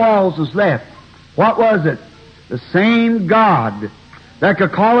part of the walls was left. What was it? The same God that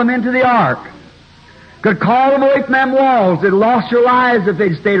could call them into the ark, could call them away from them walls. They'd lost their lives if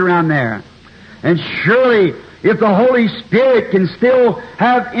they'd stayed around there. And surely, if the Holy Spirit can still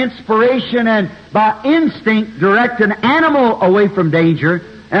have inspiration and by instinct direct an animal away from danger,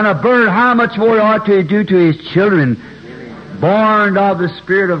 and a bird, how much more ought to do to His children, born of the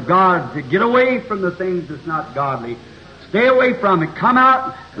Spirit of God, to get away from the things that's not godly. Stay away from it. Come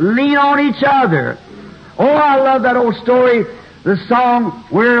out, lean on each other. Oh, I love that old story, the song,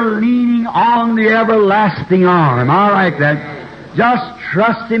 We're Leaning on the Everlasting Arm. I like that. Just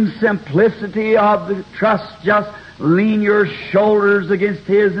trust Him, simplicity of the trust. Just lean your shoulders against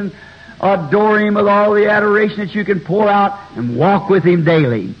His and adore Him with all the adoration that you can pour out and walk with Him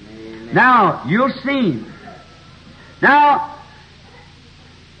daily. Amen. Now, you'll see Him. Now,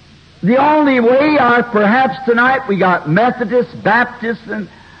 the only way, perhaps tonight, we got Methodists, Baptists,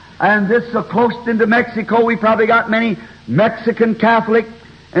 and this so close into Mexico, we probably got many Mexican Catholic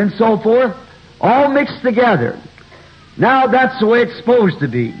and so forth, all mixed together. Now that's the way it's supposed to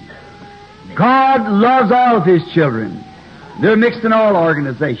be. God loves all of His children. They're mixed in all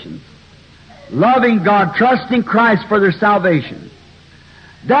organizations. Loving God, trusting Christ for their salvation.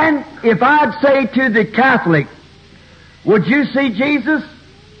 Then, if I'd say to the Catholic, would you see Jesus?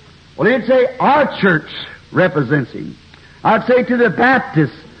 Well, he'd say, our church represents Him. I'd say to the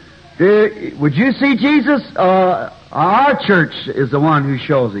Baptist, would you see Jesus? Our church is the one who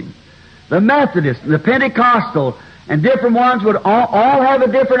shows Him. The Methodist, the Pentecostal, and different ones would all have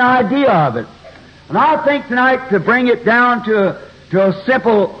a different idea of it. And I think tonight, to bring it down to a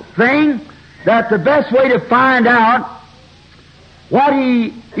simple thing, that the best way to find out what He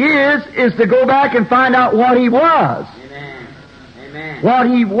is to go back and find out what He was. Amen. Amen. What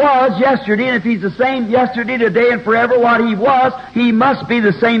He was yesterday, and if He's the same yesterday, today, and forever, what He was, He must be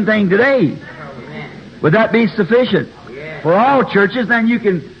the same thing today. Amen. Would that be sufficient? Yes. For all churches? Then you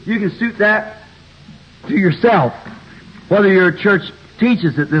can suit that to yourself, whether your church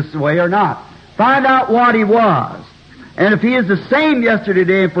teaches it this way or not. Find out what He was. And if He is the same yesterday,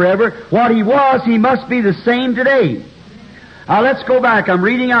 today, and forever, what He was, He must be the same today. Now let's go back. I'm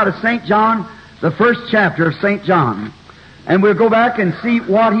reading out of St. John, the first chapter of St. John. And we'll go back and see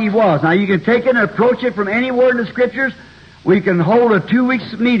what He was. Now you can take it and approach it from any word in the Scriptures. We can hold a 2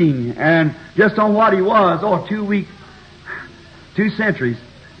 weeks meeting and just on what He was, 2 centuries,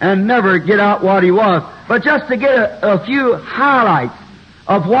 and never get out what He was. But just to get a few highlights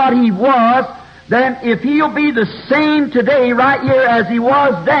of what He was, then if He'll be the same today, right here, as He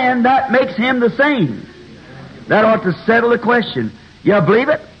was then, that makes Him the same. That ought to settle the question. You believe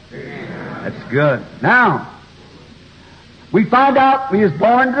it? That's good. Now, we find out He was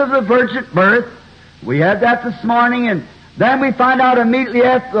born to the virgin birth. We had that this morning, and then we find out immediately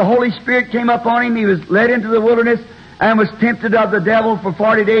after the Holy Spirit came upon Him, He was led into the wilderness and was tempted of the devil for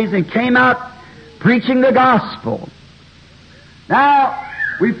 40 days and came out preaching the gospel. Now,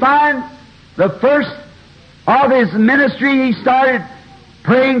 we find the first of His ministry, He started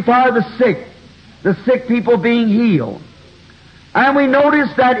praying for the sick people being healed. And we notice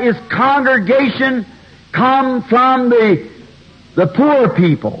that His congregation come from the poor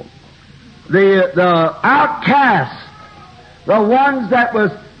people, the outcasts, the ones that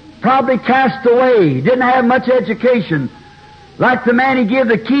was probably cast away, didn't have much education. Like the man He gave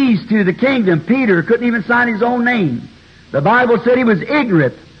the keys to the kingdom, Peter, couldn't even sign his own name. The Bible said he was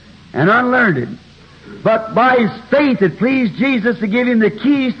ignorant and unlearned. But by his faith it pleased Jesus to give him the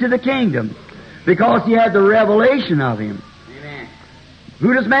keys to the kingdom, because he had the revelation of Him. Amen.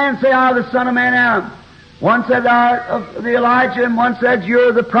 Who does man say I, the Son of Man, am? One said I of the Elijah, and one said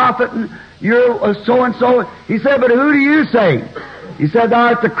you're the prophet, and you're so and so. He said, but who do you say? He said, thou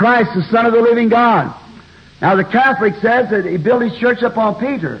art the Christ, the Son of the living God. Now the Catholic says that he built his church upon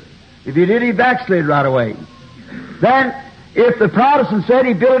Peter. If he did, he backslid right away. Then, if the Protestant said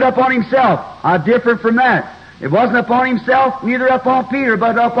he built it upon himself, I differ from that. It wasn't upon himself, neither upon Peter,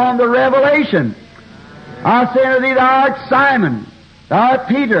 but upon the revelation. I say unto thee, thou art Simon, thou art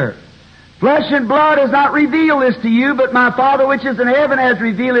Peter. Flesh and blood has not revealed this to you, but my Father which is in heaven has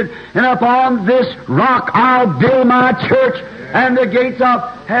revealed it. And upon this rock I'll build my church, and the gates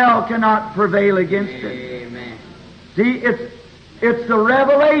of hell cannot prevail against it. Amen. See, it's the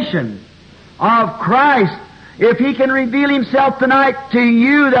revelation of Christ. If He can reveal Himself tonight to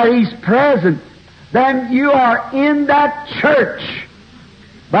you that He's present, then you are in that church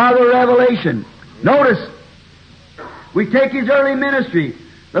by the revelation. Notice, we take His early ministry.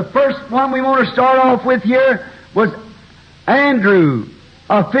 The first one we want to start off with here was Andrew,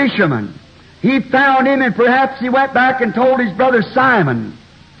 a fisherman. He found him, and perhaps he went back and told his brother Simon,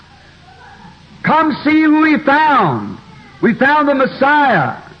 come see who we found. We found the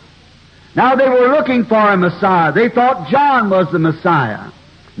Messiah. Now they were looking for a Messiah. They thought John was the Messiah.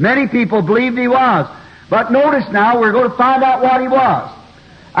 Many people believed he was. But notice now, we're going to find out what he was.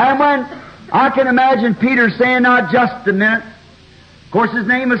 And when I can imagine Peter saying, now just a minute. Of course, his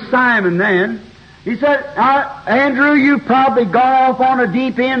name was Simon then. He said, Andrew, you've probably gone off on a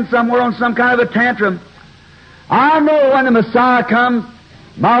deep end somewhere on some kind of a tantrum. I know when the Messiah comes.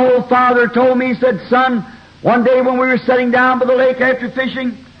 My old father told me, he said, son, one day when we were sitting down by the lake after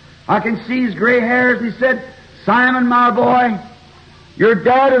fishing, I can see his gray hairs. He said, Simon, my boy, your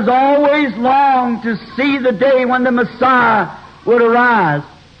dad has always longed to see the day when the Messiah would arise.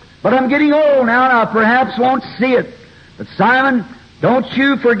 But I'm getting old now, and I perhaps won't see it. But Simon, don't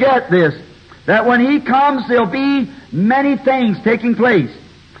you forget this, that when He comes, there'll be many things taking place.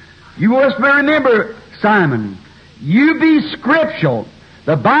 You must remember, Simon, you be scriptural.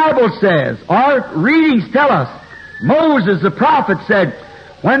 The Bible says, our readings tell us, Moses, the prophet, said,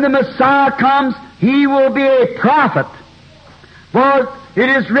 when the Messiah comes, He will be a prophet. For it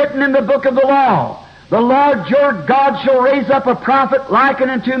is written in the book of the law, the Lord your God shall raise up a prophet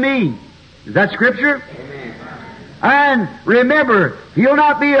likened unto me. Is that Scripture? Amen. And remember, he'll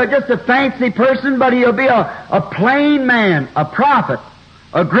not be just a fancy person, but he'll be a plain man, a prophet,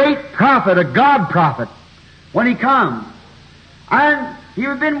 a great prophet, a God prophet, when He comes. And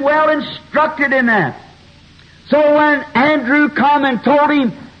he'd been well instructed in that. So when Andrew come and told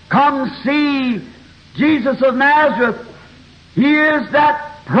him, come see Jesus of Nazareth, He is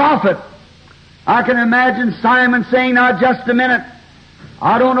that prophet. I can imagine Simon saying, now just a minute,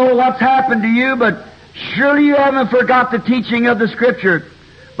 I don't know what's happened to you, but Surely you haven't forgot the teaching of the Scripture.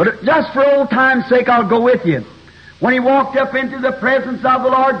 But just for old time's sake, I'll go with you. When he walked up into the presence of the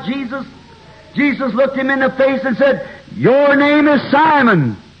Lord Jesus, Jesus looked him in the face and said, "Your name is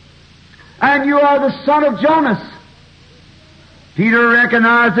Simon, and you are the son of Jonas." Peter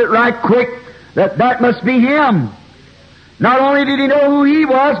recognized it right quick that must be him. Not only did he know who he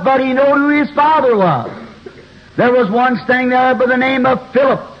was, but he knew who his father was. There was one staying there by the name of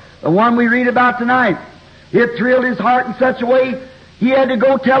Philip, the one we read about tonight. It thrilled his heart in such a way he had to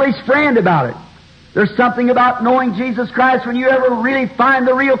go tell his friend about it. There's something about knowing Jesus Christ. When you ever really find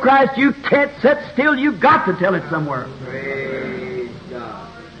the real Christ, you can't sit still. You've got to tell it somewhere. Praise God.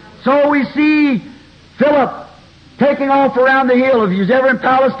 So we see Philip taking off around the hill. If you're ever in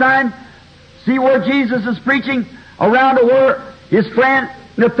Palestine, see where Jesus is preaching, around to where his friend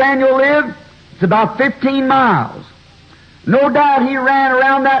Nathaniel lived. It's about 15 miles. No doubt he ran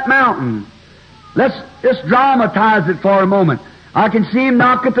around that mountain. Let's just dramatize it for a moment. I can see him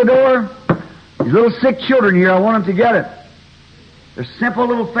knock at the door. These little sick children here, I want them to get it. Their simple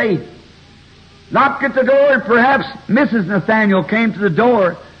little faith. Knocked at the door, and perhaps Mrs. Nathaniel came to the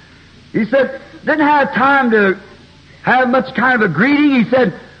door. He said, didn't have time to have much kind of a greeting. He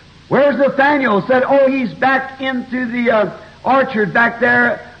said, "Where's Nathaniel?" Said, "Oh, he's back into the orchard back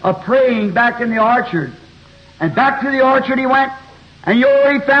there, praying back in the orchard." And back to the orchard he went, and you know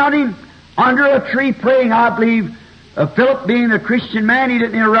where he found him? Under a tree praying, I believe. Philip, being a Christian man, he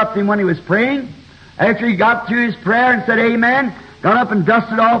didn't interrupt him when he was praying. After he got through his prayer and said amen, got up and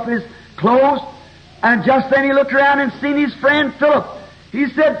dusted off his clothes, and just then he looked around and seen his friend Philip. He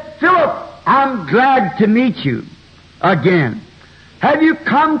said, "Philip, I'm glad to meet you again. Have you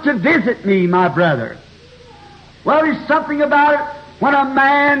come to visit me, my brother?" Well, there's something about it when a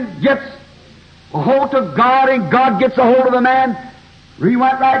man gets a hold of God and God gets a hold of a man. He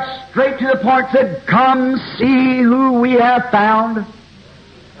went right straight to the point and said, "Come see who we have found.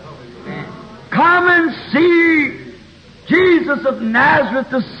 Come and see Jesus of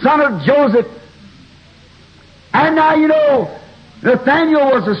Nazareth, the son of Joseph." And now you know,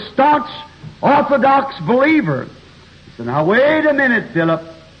 Nathaniel was a staunch Orthodox believer. He said, "Now wait a minute, Philip.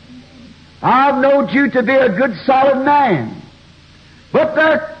 I've known you to be a good solid man. But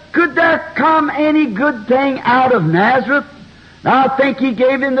could there come any good thing out of Nazareth?" Now I think he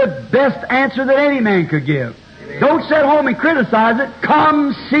gave him the best answer that any man could give. Amen. Don't sit home and criticize it.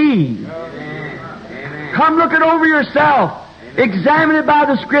 Come see. Amen. Come look it over yourself. Amen. Examine it by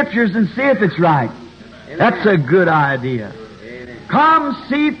the Scriptures and see if it's right. Amen. That's a good idea. Amen. Come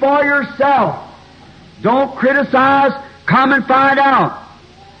see for yourself. Don't criticize. Come and find out.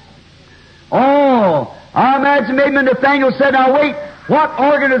 Oh, I imagine maybe Nathaniel said, "Now wait, what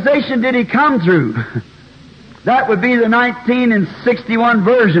organization did he come through?" That would be the 1961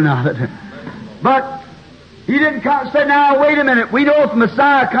 version of it. But he didn't come, said, "Now wait a minute, we know if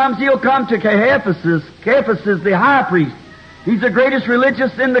Messiah comes, he'll come to Caiaphas, the high priest. He's the greatest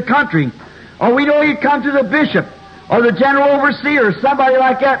religious in the country. Or we know he'd come to the bishop, or the general overseer, or somebody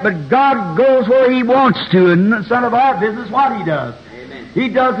like that. But God goes where He wants to, and it's none of our business what He does. Amen. He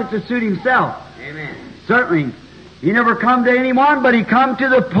does it to suit Himself." Amen. Certainly, He never come to anyone, but He come to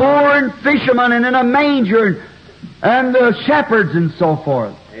the poor and fishermen and in a manger and the shepherds and so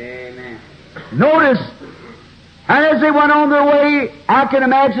forth. Amen. Notice, and as they went on their way, I can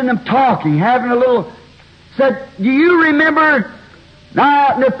imagine them talking, having a little, said, "Do you remember,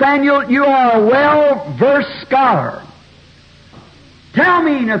 now Nathaniel, you are a well-versed scholar. Tell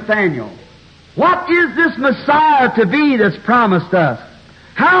me, Nathaniel, what is this Messiah to be that's promised us?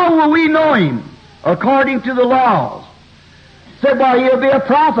 How will we know Him according to the laws?" Said, "Well, He'll be a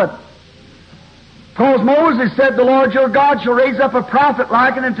prophet. Because Moses said, 'The Lord your God shall raise up a prophet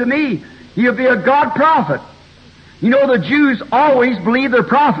likened unto me. He'll be a God prophet.'" You know, the Jews always believe they're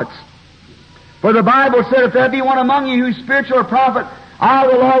prophets. For the Bible said, "If there be one among you who's spiritual or prophet, I,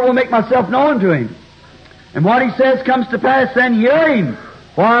 the Lord, will make myself known to him." And what He says comes to pass, then hear Him,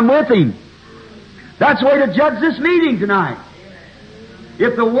 for I'm with Him. That's the way to judge this meeting tonight.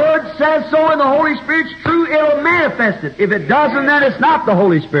 If the Word says so and the Holy Spirit's true, it'll manifest it. If it doesn't, then it's not the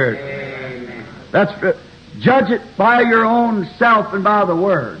Holy Spirit. That's judge it by your own self and by the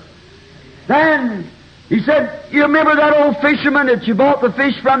Word. Then he said, "You remember that old fisherman that you bought the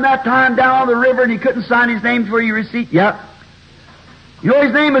fish from that time down on the river, and he couldn't sign his name for your receipt?" "Yep." "You know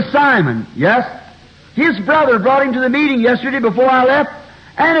his name is Simon?" "Yes." "His brother brought him to the meeting yesterday before I left,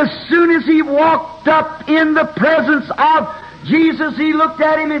 and as soon as he walked up in the presence of Jesus, he looked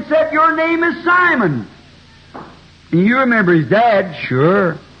at him and said, 'Your name is Simon.'" And you remember his dad?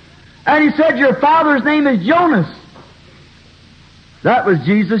 "Sure." "And he said, 'Your father's name is Jonas.'" That was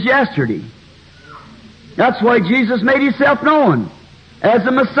Jesus yesterday. That's why Jesus made Himself known as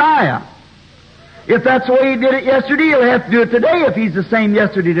the Messiah. If that's the way He did it yesterday, He'll have to do it today if He's the same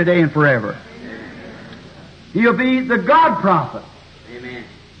yesterday, today, and forever. He'll be the God prophet. Amen.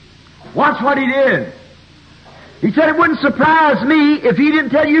 Watch what He did. He said it wouldn't surprise me if He didn't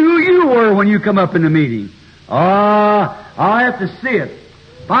tell you who you were when you come up in the meeting. I'll have to see it.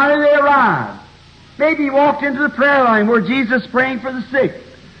 Finally they arrived. Maybe He walked into the prayer line where Jesus is praying for the sick.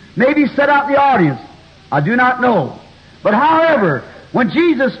 Maybe He sat out in the audience. I do not know. But however, when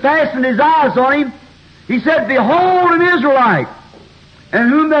Jesus fastened His eyes on him, He said, "Behold an Israelite, in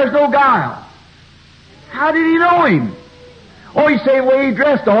whom there's no guile." How did He know him? Oh, you say, well, he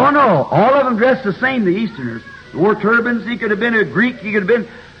dressed. Oh, no. All of them dressed the same, the Easterners. They wore turbans. He could have been a Greek. He could have been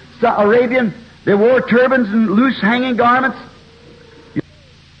Arabian. They wore turbans and loose hanging garments. It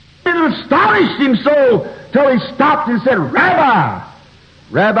astonished him so till he stopped and said, "Rabbi."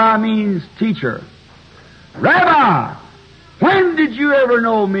 Rabbi means teacher. "Rabbi, when did you ever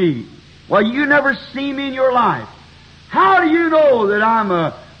know me?" Well, you never seen me in your life. How do you know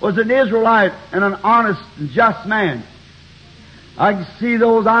that was an Israelite and an honest and just man? I can see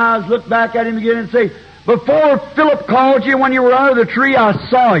those eyes look back at him again and say, "Before Philip called you when you were under the tree, I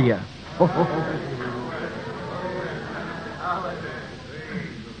saw you."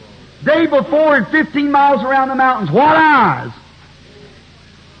 Day before and 15 miles around the mountains. What eyes?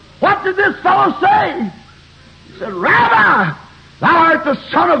 What did this fellow say? He said, "Rabbi, thou art the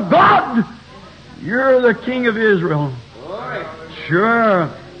Son of God. You're the King of Israel." Glory. Sure.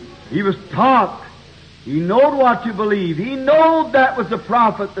 He was taught. He knowed what to believe. He knowed that was the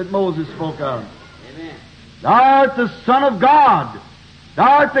prophet that Moses spoke of. Amen. Thou art the Son of God. Thou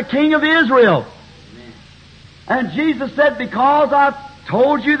art the King of Israel. Amen. And Jesus said, "Because I've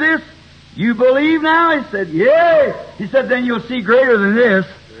told you this, you believe now?" He said, "Yea." He said, "Then you'll see greater than this.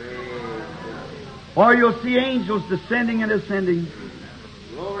 Or you'll see angels descending and ascending."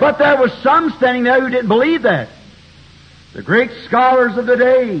 Glory. But there was some standing there who didn't believe that. The great scholars of the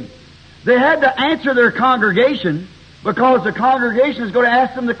day. They had to answer their congregation because the congregation is going to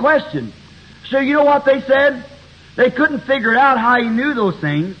ask them the question. So you know what they said? They couldn't figure out how He knew those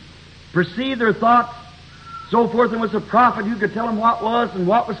things, perceive their thoughts, so forth, and was a prophet who could tell them what was and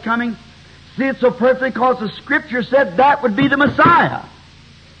what was coming. See it so perfectly because the Scripture said that would be the Messiah.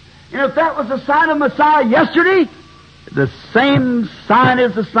 And if that was the sign of Messiah yesterday, the same sign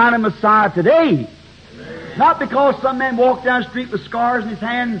is the sign of Messiah today. Not because some man walked down the street with scars in his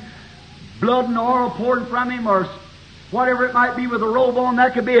hand, blood and oil poured from him, or whatever it might be with a robe on,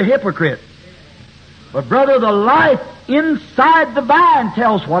 that could be a hypocrite. But brother, the life inside the vine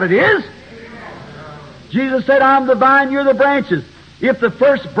tells what it is. Jesus said, "I'm the vine, you're the branches." If the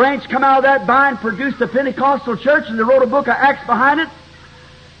first branch come out of that vine produced a Pentecostal church and they wrote a book of Acts behind it,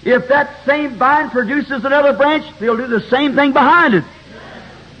 if that same vine produces another branch, they'll do the same thing behind it.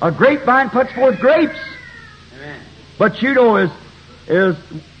 A grapevine puts forth grapes. Amen. But you know, as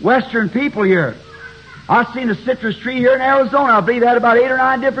Western people here, I've seen a citrus tree here in Arizona. I believe it had about 8 or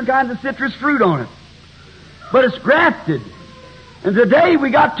 9 different kinds of citrus fruit on it. But it's grafted. And today we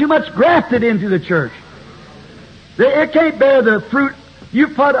got too much grafted into the church. It can't bear the fruit. You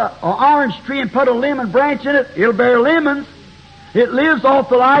put an orange tree and put a lemon branch in it, it'll bear lemons. It lives off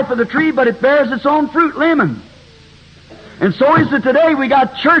the life of the tree, but it bears its own fruit, lemon. And so is it today. We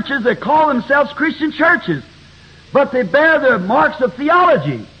got churches that call themselves Christian churches, but they bear the marks of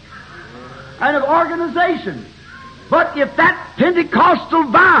theology and of organization. But if that Pentecostal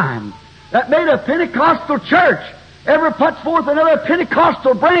vine that made a Pentecostal church ever puts forth another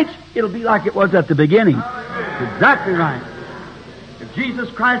Pentecostal branch, it'll be like it was at the beginning. That's exactly right. If Jesus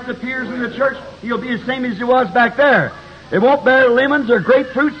Christ appears in the church, He'll be the same as He was back there. It won't bear lemons or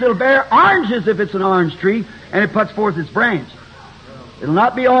grapefruits. It'll bear oranges if it's an orange tree, and it puts forth its branch. It'll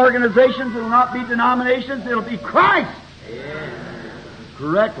not be organizations. It'll not be denominations. It'll be Christ. Amen.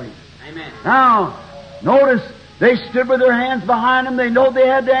 Correctly. Amen. Now, notice they stood with their hands behind them. They know they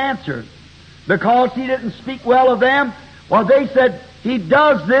had to answer. Because He didn't speak well of them, well, they said, He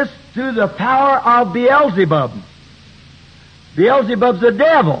does this through the power of Beelzebub. Beelzebub's the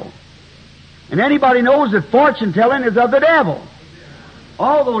devil. And anybody knows that fortune telling is of the devil.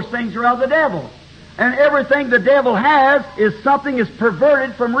 All those things are of the devil. And everything the devil has is something is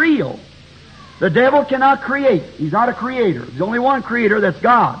perverted from real. The devil cannot create. He's not a creator. There's only one creator, that's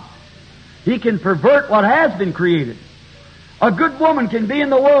God. He can pervert what has been created. A good woman can be in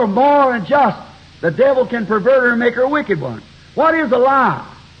the world moral and just. The devil can pervert her and make her a wicked one. What is a lie?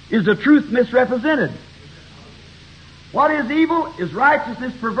 Is the truth misrepresented? What is evil? Is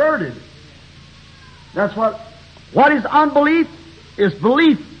righteousness perverted? That's what is unbelief? Is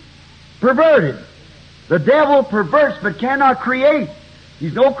belief perverted? The devil perverse but cannot create.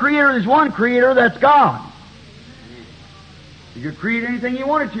 He's no creator. There's one creator, that's God. He could create anything he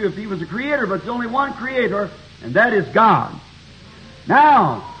wanted to if he was a creator, but there's only one creator, and that is God.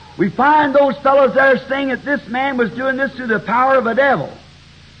 Now, we find those fellows there saying that this man was doing this through the power of a devil.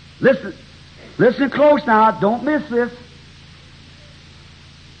 Listen close now, don't miss this.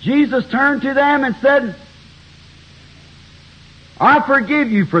 Jesus turned to them and said, I forgive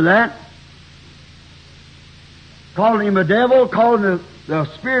you for that. Called him a devil, called the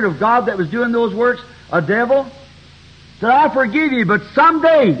Spirit of God that was doing those works a devil. Said, I forgive you, but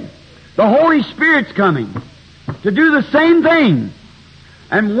someday the Holy Spirit's coming to do the same thing.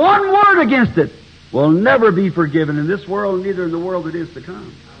 And one word against it will never be forgiven in this world, neither in the world that is to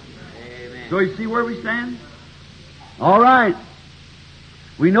come. Amen. So you see where we stand? All right.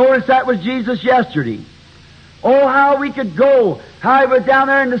 We noticed that was Jesus yesterday. Oh, how we could go. How he was down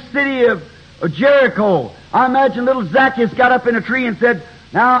there in the city of Jericho. I imagine little Zacchaeus got up in a tree and said,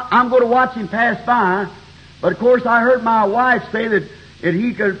 now I'm going to watch him pass by. But of course I heard my wife say that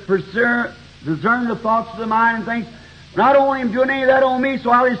he could discern the thoughts of the mind and things. And I don't want him doing any of that on me, so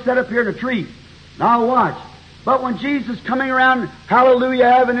I'll just sit up here in a tree. And I'll watch. But when Jesus coming around Hallelujah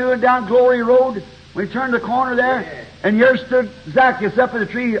Avenue and down Glory Road, when he turned the corner there, and here stood Zacchaeus up in the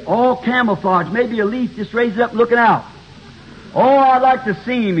tree, all camouflage, maybe a leaf just raised up looking out. Oh, I'd like to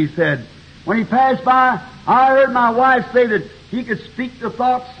see him, he said. When he passed by, I heard my wife say that he could speak the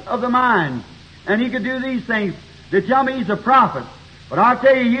thoughts of the mind. And he could do these things. They tell me he's a prophet. But I'll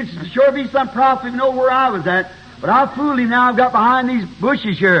tell you, he'd sure be some prophet if you know where I was at. But I fooled him now. I've got behind these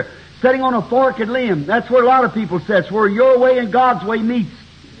bushes here, sitting on a forked limb. That's where a lot of people sit. It's where your way and God's way meets.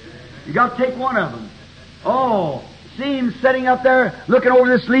 You got to take one of them. Oh, see him sitting up there, looking over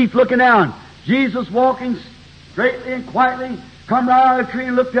this leaf, looking down. Jesus walking straightly and quietly, come right out of the tree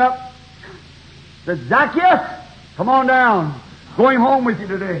and looked up. Said, Zacchaeus, come on down. Going home with you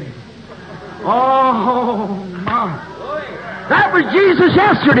today. Oh, my. That was Jesus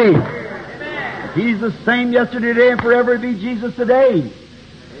yesterday. Amen. He's the same yesterday, today, and forever to be Jesus today.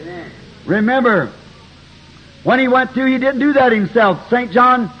 Amen. Remember, when he went through, he didn't do that himself. St.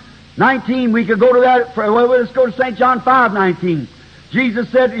 John 19, we could go to that. Let's go to St. John 5:19. Jesus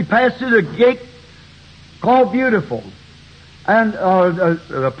said he passed through the gate called Beautiful. And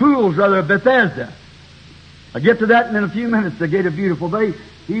the pools, rather, of Bethesda. I'll get to that in a few minutes, the gate of Beautiful. But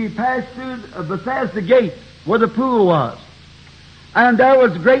he passed through Bethesda gate where the pool was. And there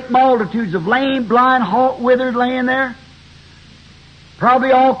was great multitudes of lame, blind, halt, withered laying there.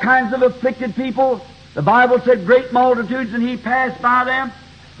 Probably all kinds of afflicted people. The Bible said great multitudes, and he passed by them.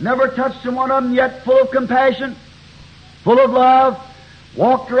 Never touched one of them, yet full of compassion, full of love.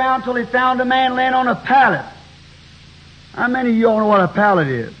 Walked around till he found a man laying on a pallet. How many of you all know what a pallet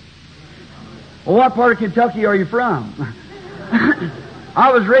is? Well, what part of Kentucky are you from?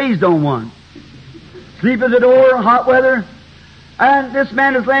 I was raised on one. Sleep at the door, hot weather. And this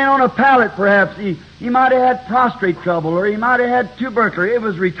man is laying on a pallet, perhaps. He might have had prostrate trouble, or he might have had tuberculosis. It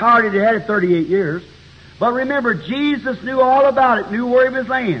was retarded. He had it 38 years. But remember, Jesus knew all about it, knew where he was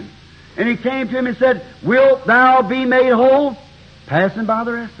laying. And he came to him and said, Wilt thou be made whole? Passing by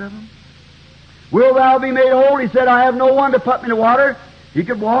the rest of them. Will thou be made whole? He said, I have no one to put me in the water. He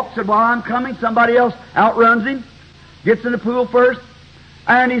could walk. Said, while I'm coming, somebody else outruns him. Gets in the pool first.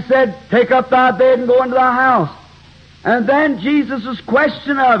 And he said, take up thy bed and go into thy house. And then Jesus'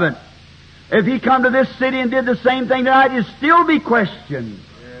 question of it. If he come to this city and did the same thing tonight, he'd still be questioned.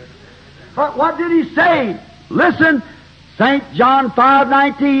 But what did he say? Listen, St. John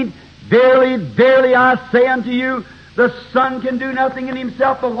 5:19, Verily, verily, I say unto you, the Son can do nothing in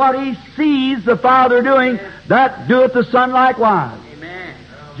himself, but what he sees the Father doing, that doeth the Son likewise. Amen.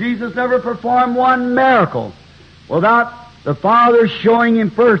 Jesus never performed one miracle without the Father showing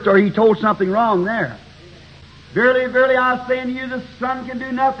him first, or he told something wrong there. Verily, verily, I say unto you, the Son can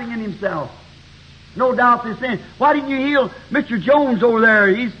do nothing in himself. No doubt this in. Why didn't you heal Mr. Jones over there?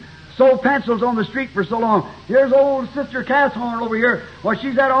 He's sold pencils on the street for so long. Here's old Sister Casshorn over here. Well,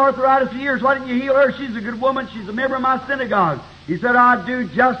 she's had arthritis for years. Why didn't you heal her? She's a good woman. She's a member of my synagogue. He said, I do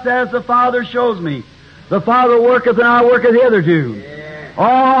just as the Father shows me. The Father worketh and I worketh hitherto. Yeah.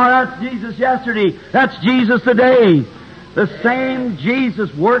 Oh, that's Jesus yesterday. That's Jesus today. The same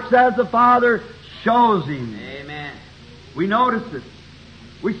Jesus works as the Father shows him. Amen. We notice it.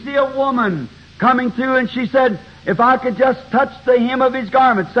 We see a woman coming through, and she said, if I could just touch the hem of his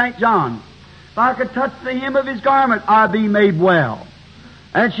garment, St. John, if I could touch the hem of his garment, I'd be made well.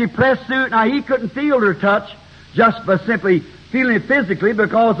 And she pressed through. Now, he couldn't feel her touch just by simply feeling it physically,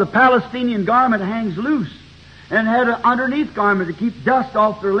 because the Palestinian garment hangs loose and had an underneath garment to keep dust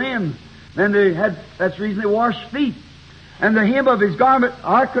off their limbs. And that's the reason they washed feet. And the hem of his garment,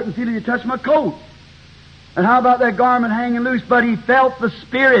 I couldn't feel it, he touched my coat. And how about that garment hanging loose? But he felt the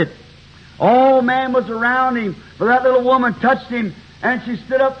Spirit. All man was around him. For that little woman touched him, and she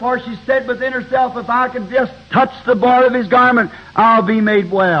stood up, for she said within herself, if I could just touch the bar of his garment, I'll be made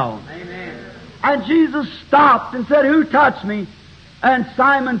well. Amen. And Jesus stopped and said, who touched me? And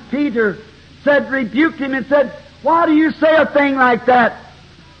Simon Peter rebuked him and said, why do you say a thing like that?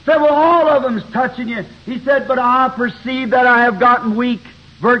 Said, well, all of them's touching you. He said, but I perceive that I have gotten weak.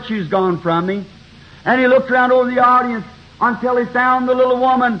 Virtue's gone from me. And he looked around over the audience until he found the little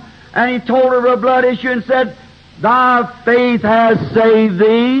woman, and he told her of her blood issue and said, thy faith has saved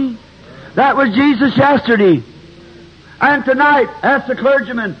thee. That was Jesus yesterday. And tonight, as the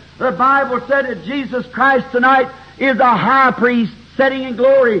clergyman, the Bible said that Jesus Christ tonight is a high priest sitting in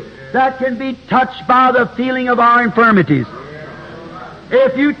glory that can be touched by the feeling of our infirmities.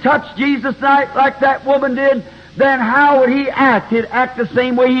 If you touch Jesus tonight like that woman did, then how would he act? He'd act the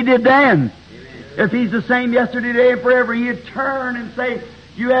same way he did then. If he's the same yesterday, today, and forever, he'd turn and say,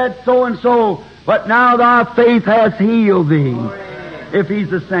 you had so-and-so, but now thy faith has healed thee. If he's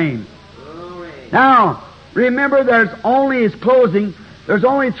the same. Now, remember, there's only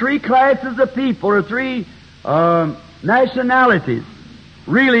three classes of people, or three nationalities,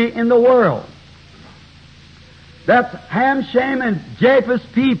 really, in the world. That's Ham, Shem, and Japheth's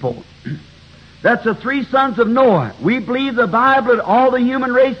people. That's the three sons of Noah. We believe the Bible that all the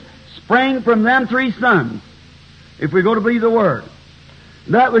human race sprang from them three sons, if we go to believe the Word.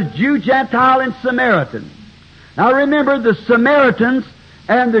 That was Jew, Gentile, and Samaritan. Now remember, the Samaritans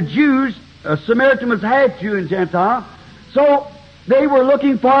and the Jews, a Samaritan was half Jew and Gentile, so they were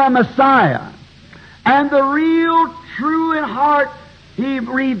looking for a Messiah. And the real, true in heart, He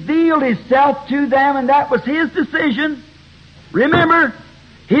revealed Himself to them, and that was His decision. Remember,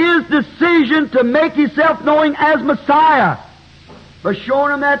 His decision to make Himself known as Messiah, by showing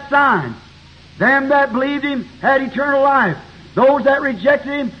them that sign. Them that believed Him had eternal life. Those that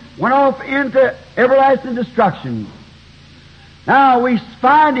rejected Him went off into everlasting destruction. Now we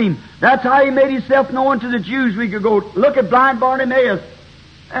find Him. That's how He made Himself known to the Jews. We could go look at blind Bartimaeus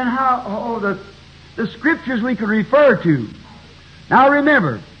and how the Scriptures we could refer to. Now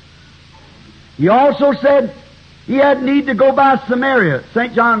remember, He also said He had need to go by Samaria,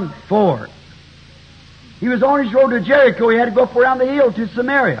 St. John 4. He was on his road to Jericho. He had to go up around the hill to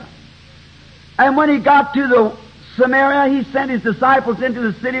Samaria. And when he got to the Samaria, he sent his disciples into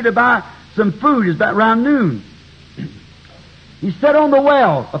the city to buy some food. It was about around noon. He sat on the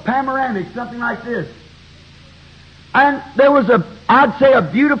well, a panoramic, something like this. And there was I'd say a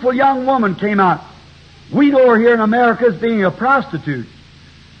beautiful young woman came out. We know her here in America as being a prostitute.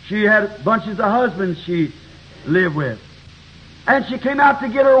 She had bunches of husbands she lived with. And she came out to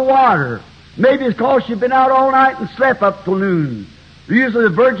get her water. Maybe it's because she'd been out all night and slept up till noon. Usually the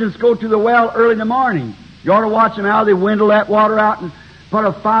virgins go to the well early in the morning. You ought to watch them how they windle that water out and put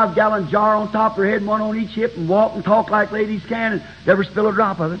a 5-gallon jar on top of their head, one on each hip, and walk and talk like ladies can and never spill a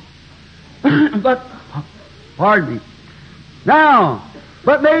drop of it. But, pardon me. Now,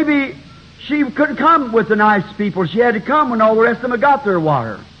 but maybe she couldn't come with the nice people. She had to come when all the rest of them had got their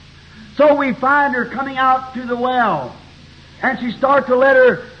water. So we find her coming out to the well. And she starts to let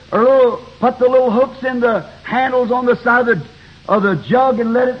put the little hooks in the handles on the side of the jug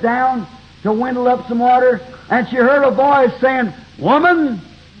and let it down to windle up some water. And she heard a voice saying, "Woman,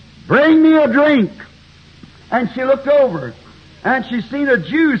 bring me a drink." And she looked over, and she seen a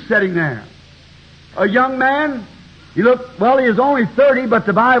Jew sitting there. A young man. He was only 30, but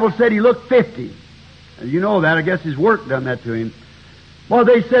the Bible said he looked 50. And you know that. I guess his work done that to him. Well,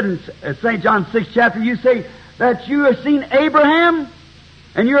 they said in St. John 6 chapter, you say that you have seen Abraham,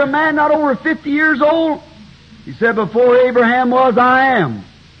 and you're a man not over 50 years old? He said, before Abraham was, I am.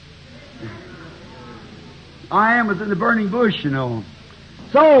 I am was in the burning bush, you know.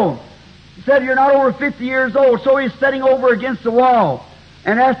 So, he said, you're not over 50 years old. So he's sitting over against the wall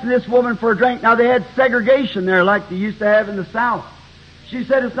and asking this woman for a drink. Now, they had segregation there like they used to have in the South. She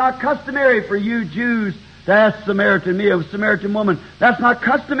said, it's not customary for you Jews to ask a Samaritan woman. That's not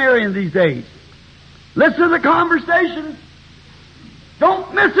customary in these days. Listen to the conversation.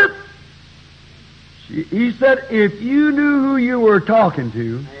 Don't miss it. He said, if you knew who you were talking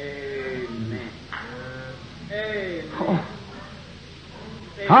to. Amen. Amen. Oh,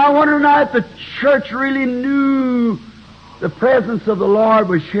 I wonder now if the church really knew the presence of the Lord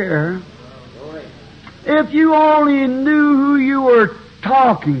was here. If you only knew who you were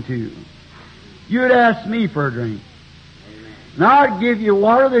talking to, you'd ask me for a drink. And I'd give you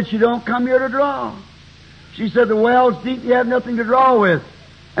water that you don't come here to draw. She said, the well's deep, you have nothing to draw with.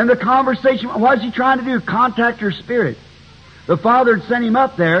 And the conversation, what was he trying to do? Contact her spirit. The Father had sent him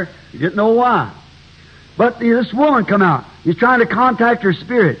up there. He didn't know why. But this woman come out. He's trying to contact her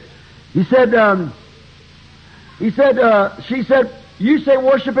spirit. She said, you say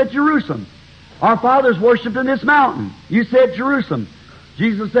worship at Jerusalem. Our fathers worshipped in this mountain. You say at Jerusalem.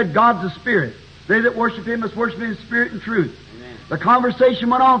 Jesus said, God's a spirit. They that worship Him must worship Him in spirit and truth. Amen. The conversation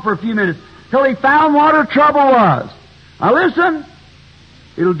went on for a few minutes till he found what her trouble was. Now listen,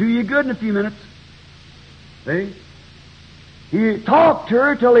 it'll do you good in a few minutes. See? He talked to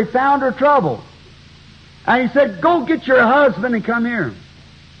her till he found her trouble. And he said, go get your husband and come here.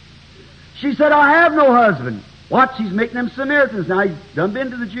 She said, I have no husband. Watch, he's making them Samaritans now. He's done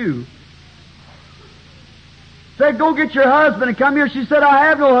been to the Jew. Said, go get your husband and come here. She said, I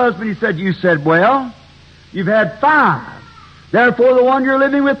have no husband. He said, you said, well, you've had 5. Therefore, the one you're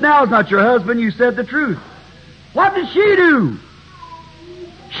living with now is not your husband. You said the truth. What did she do?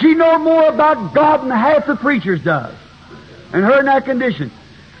 She know more about God than half the preachers does. And her in that condition.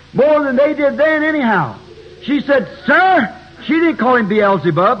 More than they did then anyhow. She said, sir, she didn't call him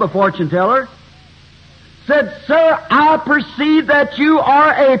Beelzebub, a fortune teller. Said, sir, I perceive that you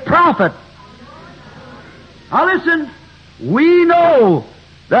are a prophet. Now listen, we know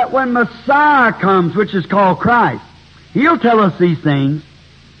that when Messiah comes, which is called Christ, He'll tell us these things,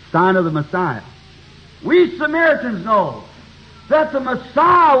 sign of the Messiah. We Samaritans know that the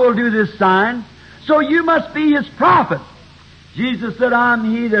Messiah will do this sign, so you must be His prophet. Jesus said, I'm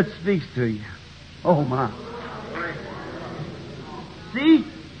He that speaks to you. Oh my. See,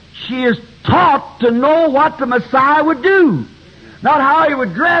 she is taught to know what the Messiah would do. Not how He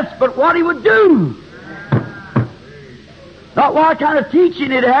would dress, but what He would do. Not what kind of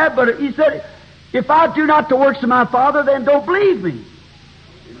teaching He'd have, but He said, if I do not the works of my Father, then don't believe me.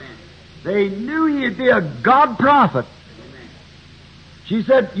 Amen. They knew He'd be a God prophet. Amen. She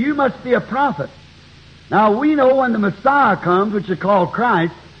said, you must be a prophet. Now we know when the Messiah comes, which is called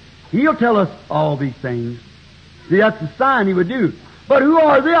Christ, He'll tell us all these things. See, that's the sign He would do. But who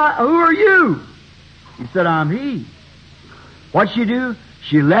are they? Who are you? He said, I'm He. What'd she do?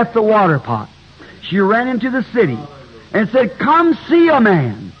 She left the water pot. She ran into the city and said, come see a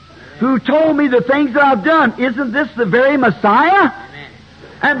man who told me the things that I've done. Isn't this the very Messiah? Amen.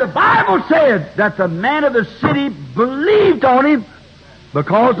 And the Bible said that the man of the city believed on Him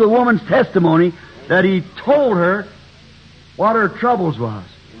because of the woman's testimony that he told her what her troubles was.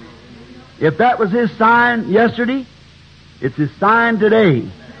 If that was His sign yesterday, it's His sign today.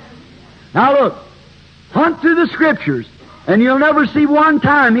 Now look, hunt through the Scriptures, and you'll never see one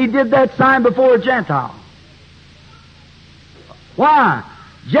time He did that sign before a Gentile. Why?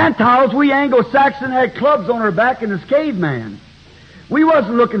 Gentiles, we Anglo-Saxon had clubs on our back and as caveman. We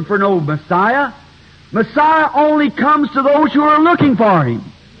wasn't looking for no Messiah. Messiah only comes to those who are looking for Him.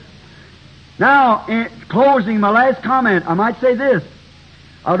 Now, in closing, my last comment, I might say this.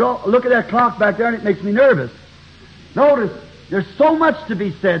 I don't look at that clock back there and it makes me nervous. Notice, there's so much to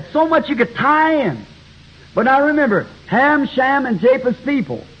be said, so much you could tie in. But now remember, Ham, Shem, and Japheth's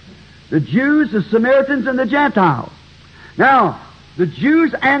people. The Jews, the Samaritans, and the Gentiles. Now, the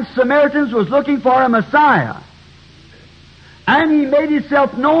Jews and Samaritans was looking for a Messiah. And He made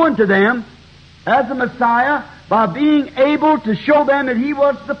Himself known to them as a Messiah by being able to show them that He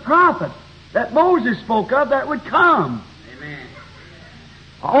was the prophet that Moses spoke of that would come. Amen.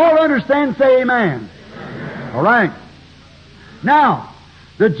 All understand, say amen. Amen. All right. Now,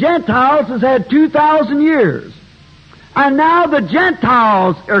 the Gentiles has had 2,000 years. And now the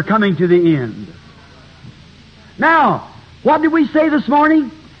Gentiles are coming to the end. Now, what did we say this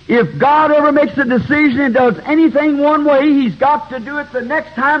morning? If God ever makes a decision and does anything one way, He's got to do it the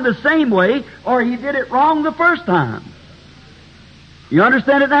next time the same way, or He did it wrong the first time. You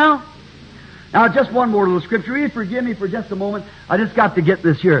understand it now? Now, just one more little scripture. Will you forgive me for just a moment? I just got to get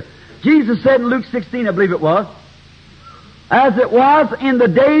this here. Jesus said in Luke 16, I believe it was, as it was in the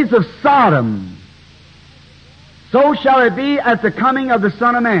days of Sodom, so shall it be at the coming of the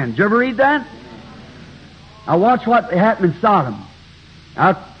Son of Man. Did you ever read that? Now watch what happened in Sodom.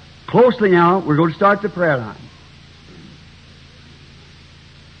 Now, closely now, we're going to start the prayer line.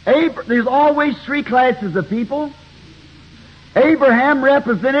 There's always 3 classes of people. Abraham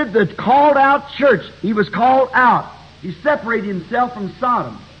represented the called out church. He was called out. He separated himself from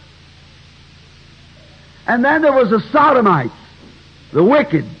Sodom. And then there was the Sodomites, the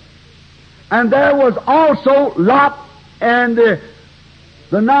wicked. And there was also Lot and the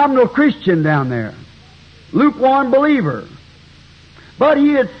nominal Christian down there. Lukewarm believer. But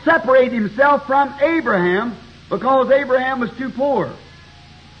he had separated himself from Abraham because Abraham was too poor.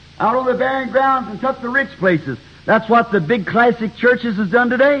 Out on the barren grounds and took the rich places. That's what the big classic churches has done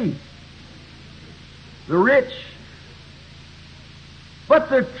today. The rich. But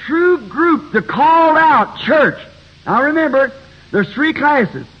the true group, the called out church. Now remember, there's three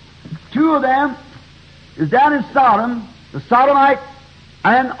classes. Two of them is down in Sodom, the Sodomite,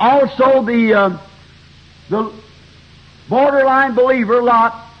 and also the borderline believer,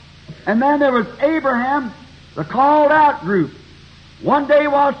 Lot. And then there was Abraham, the called out group. One day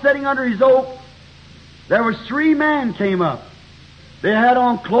while sitting under his oak, there was three men came up. They had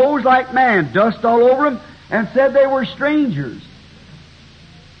on clothes like man, dust all over them, and said they were strangers.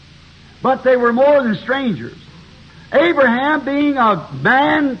 But they were more than strangers. Abraham, being a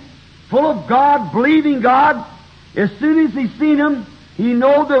man full of God, believing God, as soon as he seen him, he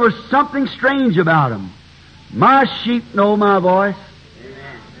knew there was something strange about him. My sheep know my voice.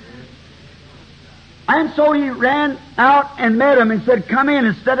 Amen. And so he ran out and met him and said, come in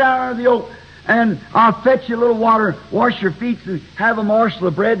and sit down under the oak, and I'll fetch you a little water, wash your feet, and have a morsel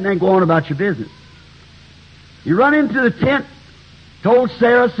of bread, and then go on about your business. He run into the tent, told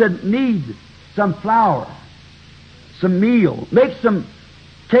Sarah, said, need some flour, some meal, make some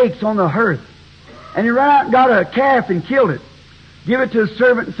cakes on the hearth. And he ran out and got a calf and killed it. Give it to a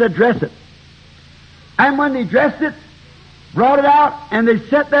servant and said, dress it. And when they dressed it, brought it out, and they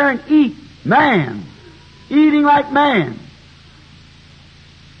sat there and eat. Man. Eating like man.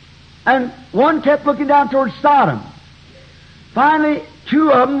 And one kept looking down towards Sodom. Finally,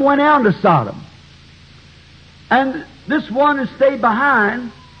 two of them went down to Sodom. And this one who stayed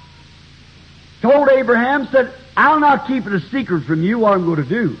behind told Abraham, said, I'll not keep it a secret from you what I'm going to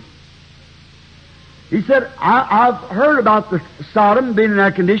do. He said, I've heard about the Sodom being in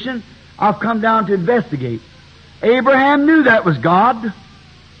that condition. I've come down to investigate. Abraham knew that was God.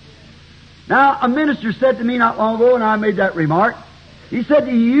 Now, a minister said to me not long ago, and I made that remark, he said,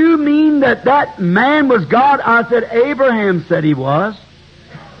 do you mean that that man was God? I said, Abraham said he was.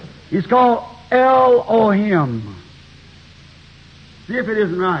 He's called Elohim. See if it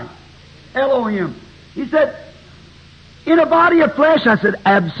isn't right. Elohim. He said, in a body of flesh? I said,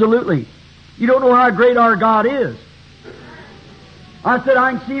 absolutely. You don't know how great our God is. I said,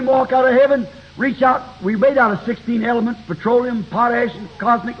 I can see him walk out of heaven, reach out. We made out of 16 elements, petroleum, potash, and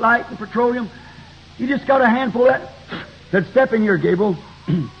cosmic light, and petroleum. He just got a handful of that. Said, step in here, Gabriel.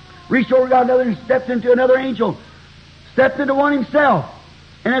 Reached over, got another, and stepped into another angel. Stepped into one himself.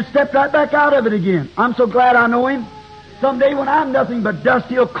 And then stepped right back out of it again. I'm so glad I know him. Someday when I'm nothing but dust,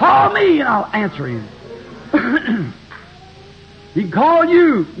 he'll call me and I'll answer him. He can call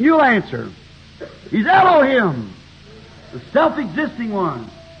you, you'll answer. He's Elohim, the self-existing one.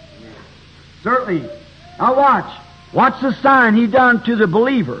 Certainly. Now watch. Watch the sign he done to the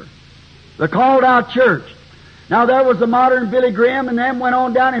believer, the called out church. Now there was a modern Billy Graham, and them went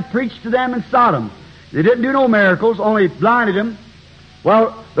on down and preached to them in Sodom. They didn't do no miracles, only blinded them.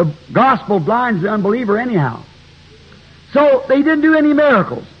 Well, the gospel blinds the unbeliever anyhow. So they didn't do any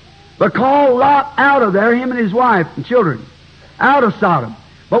miracles, but called Lot out of there, him and his wife and children, out of Sodom.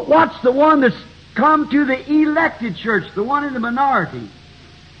 But watch the one that's come to the elected church, the one in the minority.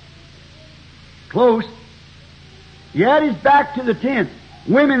 Close. He had his back to the tent.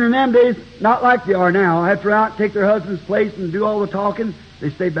 Women in them days, not like they are now, have to out, take their husband's place and do all the talking.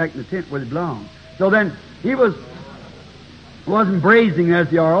 They stay back in the tent where they belong. So then he wasn't brazening as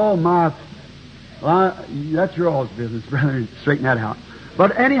they are. Oh my, well, that's your all's business, brother. Straighten that out.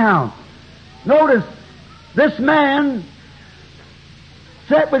 But anyhow, notice this man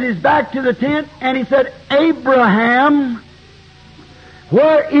sat with his back to the tent, and he said, Abraham,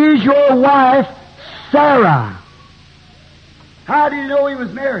 where is your wife Sarah? How do you know he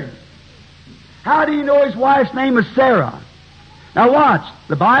was married? How do you know his wife's name was Sarah? Now watch.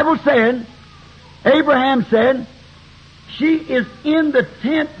 The Bible said, Abraham said, she is in the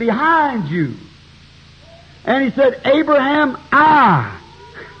tent behind you. And he said, Abraham, I.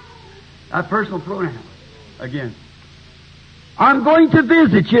 A personal pronoun. Again. I'm going to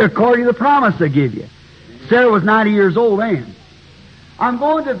visit you according to the promise I give you. Sarah was 90 years old then. I'm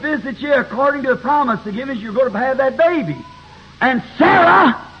going to visit you according to the promise I give you. You're going to have that baby. And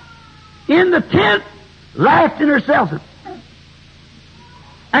Sarah, in the tent, laughed in herself.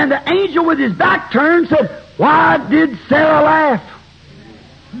 And the angel with his back turned said, why did Sarah laugh?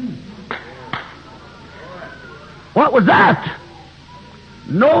 What was that?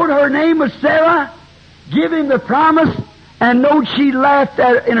 Knowed her name was Sarah, give him the promise, and knowed she laughed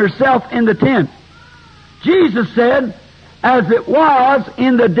at in herself in the tent. Jesus said, as it was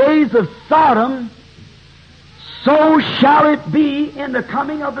in the days of Sodom, so shall it be in the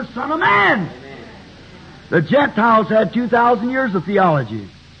coming of the Son of Man. Amen. The Gentiles had 2,000 years of theology,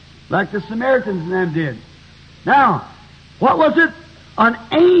 like the Samaritans and them did. Now, what was it? An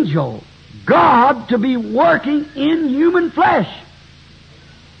angel, God, to be working in human flesh.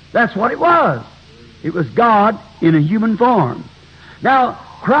 That's what it was. It was God in a human form. Now,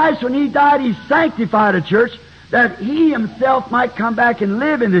 Christ, when He died, He sanctified a church that He Himself might come back and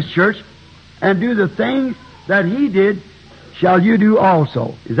live in this church and do the things that He did, shall you do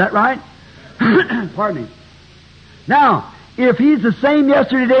also. Is that right? Pardon me. Now, if He's the same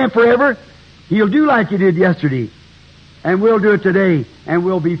yesterday, today, and forever, He'll do like He did yesterday. And we'll do it today, and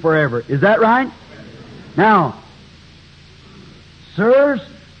we'll be forever. Is that right? Now, sirs,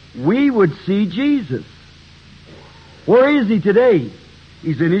 we would see Jesus. Where is He today?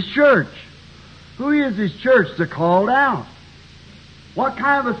 He's in His church. Who is His church? The called out. What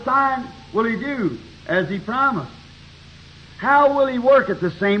kind of a sign will He do as He promised? How will He work it?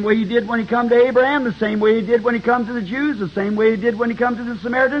 The same way He did when He come to Abraham, the same way He did when He come to the Jews, the same way He did when He come to the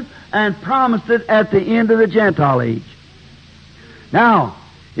Samaritans, and promised it at the end of the Gentile age. Now,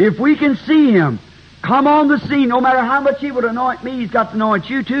 if we can see Him come on the scene, no matter how much He would anoint me, He's got to anoint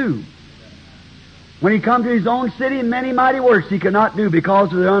you too. When He come to His own city, and many mighty works He could not do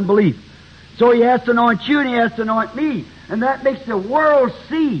because of their unbelief. So He has to anoint you and He has to anoint me. And that makes the world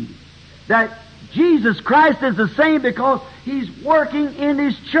see that Jesus Christ is the same because He's working in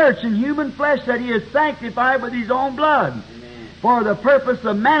His church in human flesh that He has sanctified with His own blood. Amen. For the purpose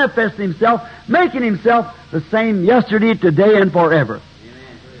of manifesting Himself, making Himself the same yesterday, today, and forever.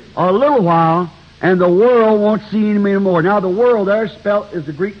 Amen. A little while, and the world won't see Him anymore. Now, the world there spelt is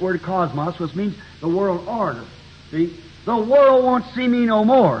the Greek word cosmos, which means the world order. See? The world won't see me no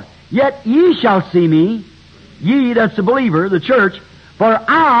more. Yet ye shall see me, ye, that's the believer, the church, for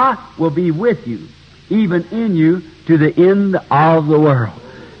I will be with you, even in you, to the end of the world.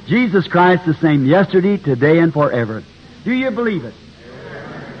 Jesus Christ the same yesterday, today, and forever. Do you believe it?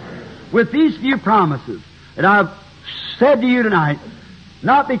 With these few promises that I've said to you tonight,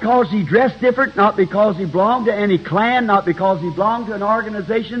 not because He dressed different, not because He belonged to any clan, not because He belonged to an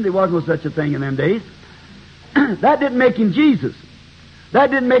organization. There wasn't such a thing in them days. That didn't make Him Jesus. That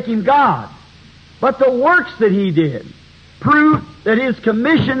didn't make Him God. But the works that He did proved that His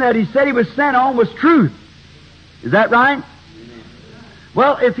commission that He said He was sent on was truth. Is that right? Amen.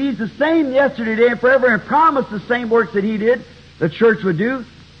 Well, if He's the same yesterday, today, and forever, and promised the same works that He did, the church would do,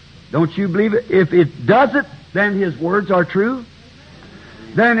 don't you believe it? If it does it, then His words are true.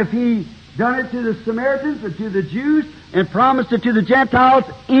 Then if He done it to the Samaritans and to the Jews and promised it to the Gentiles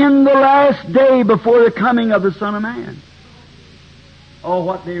in the last day before the coming of the Son of Man. Oh,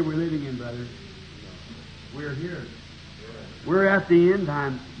 what day we're living in, brothers. We're here. We're at the end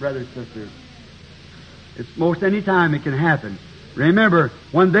time, brothers and sisters. It's most any time it can happen. Remember,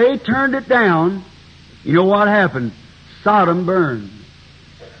 when they turned it down, you know what happened? Sodom burned.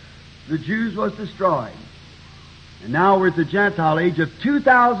 The Jews was destroyed. And now we're at the Gentile age of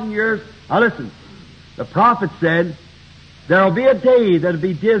 2,000 years. Now listen, the prophet said, there'll be a day that'll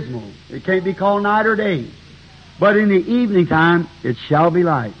be dismal. It can't be called night or day. But in the evening time, it shall be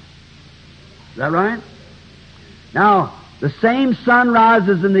light. Is that right? Now, the same sun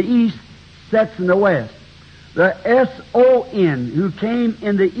rises in the east, sets in the west. The S-O-N, who came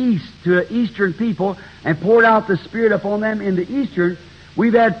in the east to the eastern people and poured out the Spirit upon them in the eastern.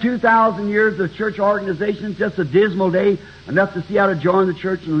 We've had 2,000 years of church organization, just a dismal day, enough to see how to join the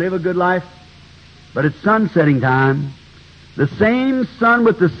church and live a good life. But it's sunsetting time. The same sun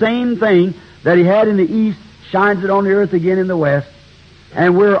with the same thing that He had in the east shines it on the earth again in the west.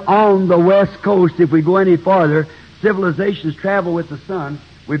 And we're on the west coast. If we go any farther, civilizations travel with the sun.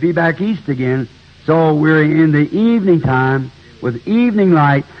 We'd be back east again. So we're in the evening time with evening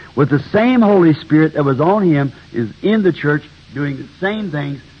light, with the same Holy Spirit that was on Him is in the church doing the same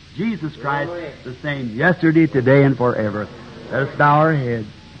things. Jesus Christ, the same yesterday, today, and forever. Let us bow our heads.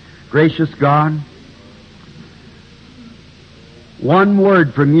 Gracious God, one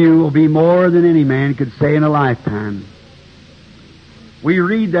word from You will be more than any man could say in a lifetime. We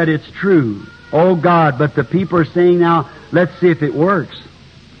read that it's true. Oh God, but the people are saying now, let's see if it works.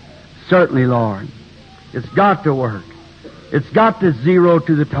 Certainly, Lord. It's got to work. It's got to zero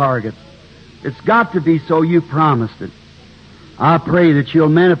to the target. It's got to be so. You promised it. I pray that You'll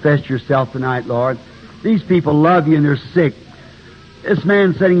manifest Yourself tonight, Lord. These people love You and they're sick. This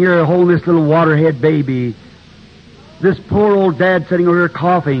man sitting here holding this little waterhead baby. This poor old dad sitting over here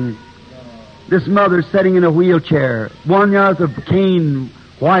coughing. This mother sitting in a wheelchair. One with a cane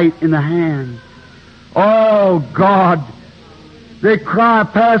white in the hand. Oh, God. They cry,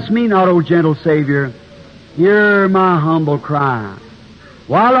 pass me not, O gentle Savior. Hear my humble cry.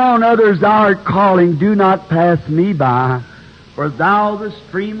 While on others Thou art calling, do not pass me by. For Thou, the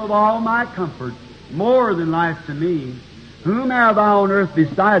stream of all my comfort, more than life to me. Whom have I on earth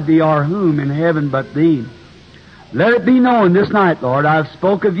beside thee, or whom in heaven but thee? Let it be known this night, Lord, I have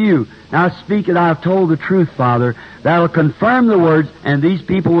spoke of you. Now speak it, I have told the truth, Father. That'll confirm the words, and these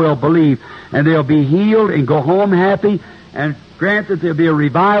people will believe. And they'll be healed and go home happy, and grant that there'll be a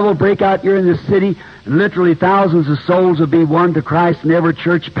revival break out here in this city, and literally thousands of souls will be won to Christ, and every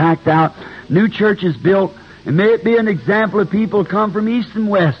church packed out, new churches built, and may it be an example of people come from east and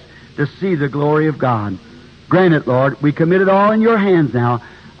west to see the glory of God. Grant it, Lord. We commit it all in your hands now.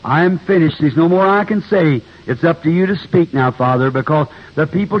 I am finished. There's no more I can say. It's up to you to speak now, Father, because the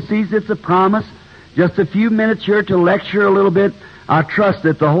people sees it's a promise. Just a few minutes here to lecture a little bit. I trust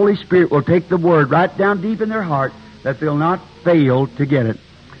that the Holy Spirit will take the Word right down deep in their heart, that they'll not fail to get it.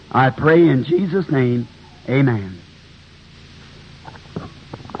 I pray in Jesus' name, amen.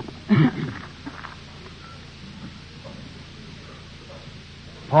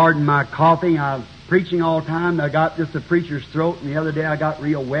 Pardon my coughing. I'm preaching all the time. I got just a preacher's throat, and the other day I got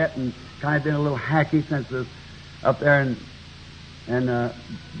real wet and kind of been a little hacky since I was up there in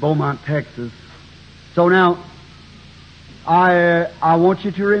Beaumont, Texas. So now, I want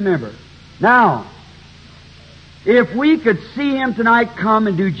you to remember. Now, if we could see Him tonight come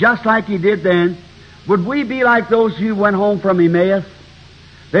and do just like He did then, would we be like those who went home from Emmaus?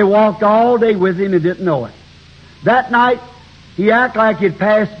 They walked all day with Him and didn't know it. That night, He acted like He'd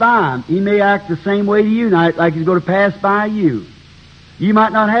passed by Him. He may act the same way to you tonight, like He's going to pass by you. You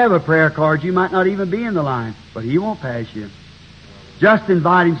might not have a prayer card. You might not even be in the line, but He won't pass you. Just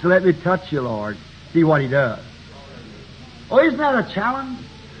invite Him, so let me touch you, Lord. See what He does. Oh, isn't that a challenge?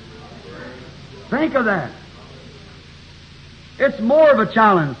 Think of that. It's more of a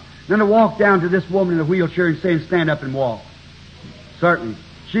challenge than to walk down to this woman in a wheelchair and say, stand up and walk. Certainly.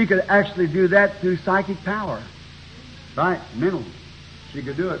 She could actually do that through psychic power. Right? Mental. She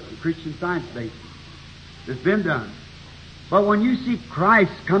could do it through Christian Science basis. It's been done. But when you see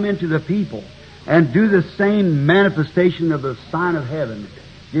Christ come into the people and do the same manifestation of the sign of heaven,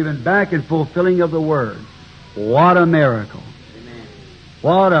 given back and fulfilling of the Word, what a miracle. Amen.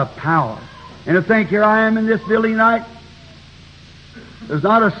 What a power. And to think, here I am in this building tonight, there's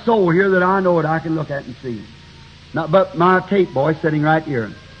not a soul here that I know that I can look at and see. Not but my tape boy sitting right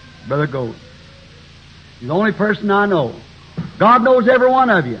here, Brother Gold. He's the only person I know. God knows every one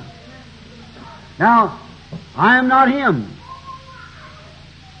of you. Now, I am not Him.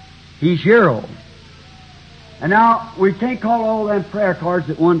 He's Hero. And now, we can't call all them prayer cards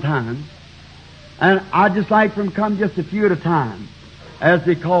at one time. And I'd just like for them to come just a few at a time. As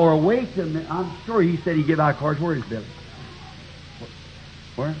they call her, wait a minute. I'm sure he said he'd give out cards. Where is Billy?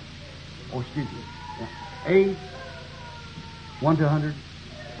 Where? Oh, excuse me. Yeah. A, 1 to 100.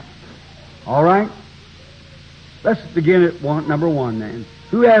 All right. Let's begin at number 1 then.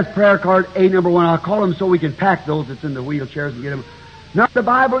 Who has prayer card A number 1? I'll call them so we can pack those that's in the wheelchairs and get them. Not the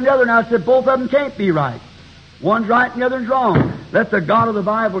Bible and the other. Now I said both of them can't be right. One's right and the other's wrong. Let the God of the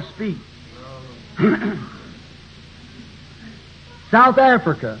Bible speak. South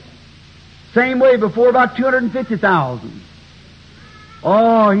Africa. Same way before, about 250,000.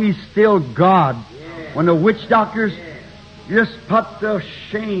 Oh, He's still God. Yeah. When the witch doctors just put to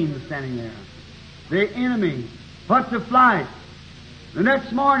shame standing there. The enemy put to flight. The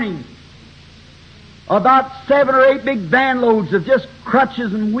next morning, about 7 or 8 big van loads of just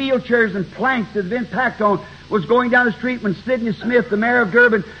crutches and wheelchairs and planks that had been packed on was going down the street when Sidney Smith, the mayor of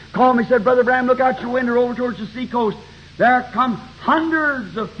Durban, called me and said, Brother Branham, look out your window over towards the seacoast. There come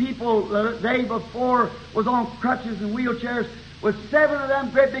hundreds of people the day before was on crutches and wheelchairs with 7 of them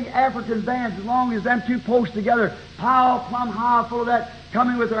great big African vans as long as them 2 posts together, pile plumb high full of that,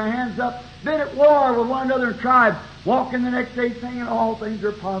 coming with their hands up, been at war with one another in tribe, walking the next day singing, all things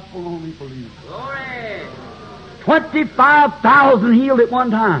are possible, only believe. Glory! 25,000 healed at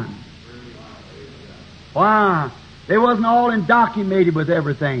one time. Wow! They wasn't all indoctrinated with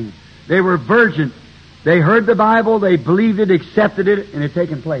everything. They were virgin. They heard the Bible, they believed it, accepted it, and it had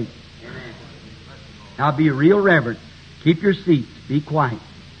taken place. Amen. Now be real reverent. Keep your seats. Be quiet.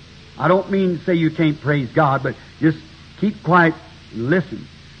 I don't mean to say you can't praise God, but just keep quiet and listen.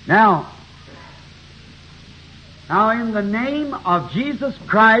 Now in the name of Jesus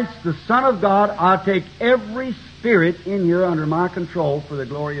Christ, the Son of God, I'll take every spirit in here under my control for the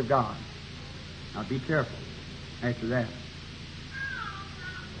glory of God. Now be careful after that.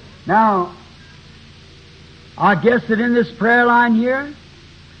 Now, I guess that in this prayer line here,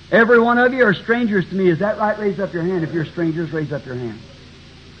 every one of you are strangers to me. Is that right? Raise up your hand. If you're strangers, raise up your hand.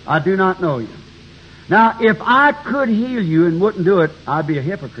 I do not know you. Now, if I could heal you and wouldn't do it, I'd be a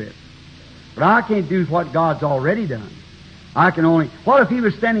hypocrite. But I can't do what God's already done. I can only... What if he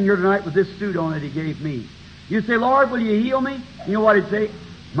was standing here tonight with this suit on that he gave me? You say, Lord, will you heal me? You know what he'd say?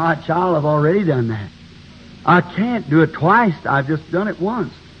 My child, I've already done that. I can't do it twice. I've just done it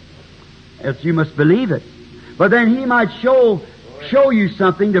once. Else you must believe it. But then he might show you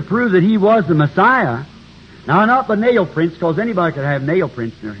something to prove that he was the Messiah. Now, not the nail prints, because anybody could have nail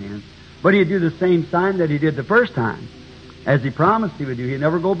prints in their hands. But he'd do the same sign that he did the first time, as he promised he would do. He'd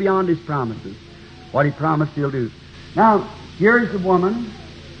never go beyond his promises. What he promised he'll do. Now, here's the woman.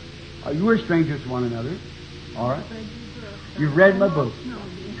 You were strangers to one another. All right? You've read my books.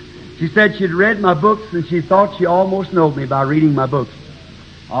 She said she'd read my books, and she thought she almost knowed me by reading my books.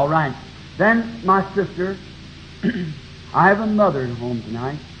 All right. Then, my sister, I have a mother at home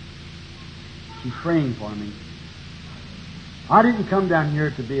tonight. She's praying for me. I didn't come down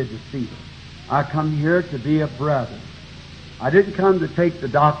here to be a deceiver. I come here to be a brother. I didn't come to take the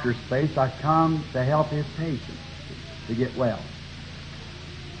doctor's place. I come to help his patients to get well.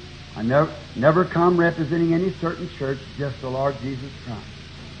 I never come representing any certain church, just the Lord Jesus Christ.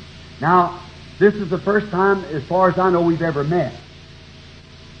 Now, this is the first time, as far as I know, we've ever met.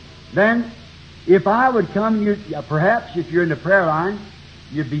 Then, if I would come, perhaps if you're in the prayer line,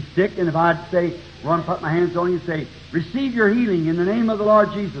 you'd be sick, and if I'd say, run, put my hands on you and say, receive your healing in the name of the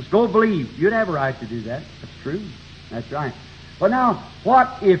Lord Jesus. Go believe. You'd have a right to do that. That's true. That's right. But now,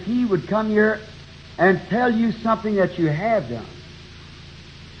 what if he would come here and tell you something that you have done?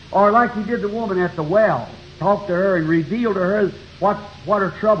 Or like he did the woman at the well, talked to her and revealed to her what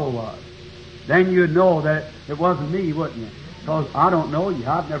her trouble was. Then you'd know that it wasn't me, wouldn't you? Because I don't know you.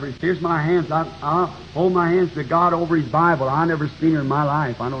 I've never... Here's my hands. I hold my hands to God over His Bible. I never seen her in my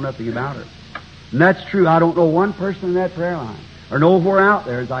life. I know nothing about her. And that's true. I don't know one person in that prayer line. Or nowhere out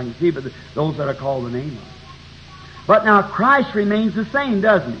there as I can see, but those that I call the name of. But now Christ remains the same,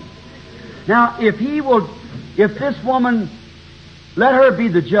 doesn't He? Now, if this woman, let her be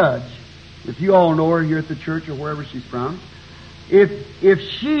the judge. If you all know her here at the church or wherever she's from. If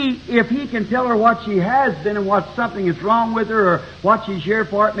he can tell her what she has been and what something is wrong with her or what she's here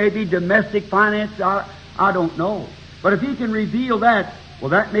for, it may be domestic finance, I don't know. But if he can reveal that, will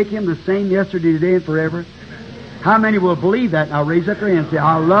that make him the same yesterday, today, and forever? Amen. How many will believe that? Now raise up your hand and say,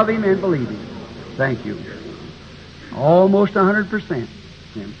 I love Him and believe Him. Thank you. Almost 100%.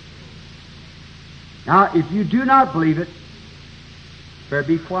 Now, if you do not believe it, better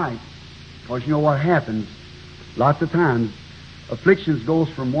be quiet. Because you know what happens? Lots of times, afflictions goes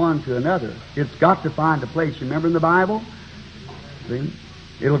from one to another. It's got to find a place. You remember in the Bible? See?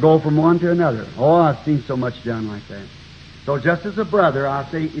 It'll go from one to another. Oh, I've seen so much done like that. So just as a brother, I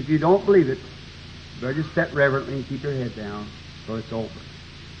say, if you don't believe it, you better just sit reverently and keep your head down so it's over.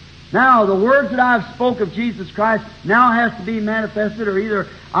 Now, the words that I've spoke of Jesus Christ now has to be manifested, or either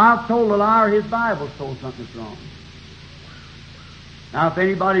I've told a lie or His Bible's told something's wrong. Now, if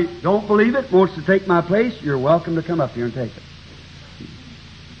anybody don't believe it, wants to take my place, you're welcome to come up here and take it.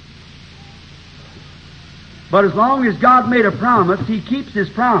 But as long as God made a promise, He keeps His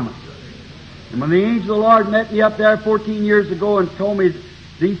promise. And when the angel of the Lord met me up there 14 years ago and told me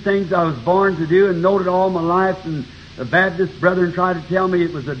these things I was born to do and noted all my life, and the Baptist brethren tried to tell me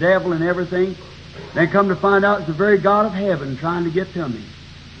it was the devil and everything, then come to find out it's the very God of heaven trying to get to me.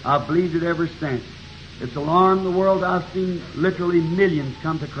 I've believed it ever since. It's alarmed the world. I've seen literally millions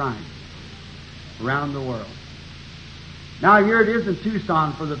come to Christ around the world. Now here it is in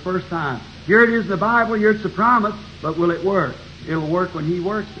Tucson for the first time. Here it is in the Bible, here it's a promise, but will it work? It'll work when He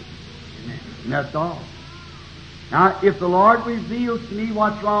works it. And that's all. Now, if the Lord reveals to me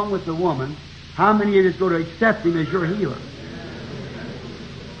what's wrong with the woman, how many of you is going to accept Him as your healer?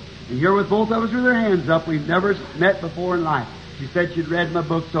 And here with both of us with their hands up, we've never met before in life. She said she'd read my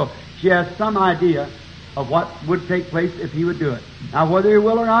book, so she has some idea of what would take place if He would do it. Now, whether He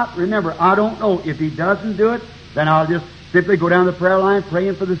will or not, remember, I don't know. If He doesn't do it, then I'll just simply go down the prayer line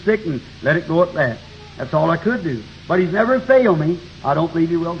praying for the sick and let it go at that. That's all I could do. But He's never failed me. I don't believe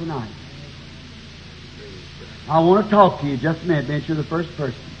He will tonight. I want to talk to you just a minute, then you're the first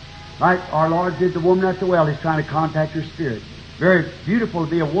person. Like our Lord did the woman at the well, He's trying to contact her spirit. Very beautiful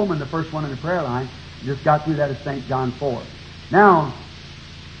to be a woman, the first one in the prayer line. Just got through that at St. John 4. Now,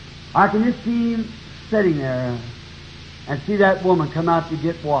 I can just see Him sitting there and see that woman come out to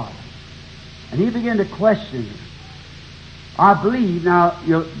get water. And He began to question her. I believe, now,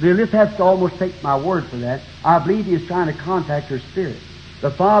 you'll just have to almost take my word for that. I believe He is trying to contact her spirit.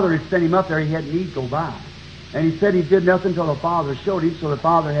 The Father had sent Him up there, He had need go by. And He said He did nothing until the Father showed Him, so the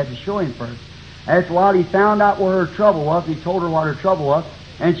Father had to show Him first. After a while, He found out where her trouble was. He told her what her trouble was.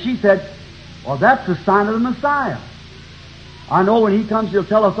 And she said, well, that's the sign of the Messiah. I know when He comes, He'll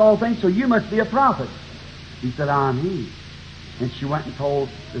tell us all things, so you must be a prophet. He said, I'm He. And she went and told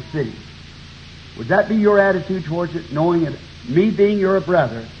the city. Would that be your attitude towards it, knowing that me being your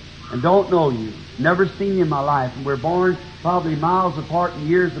brother and don't know you, never seen you in my life, and we're born probably miles apart and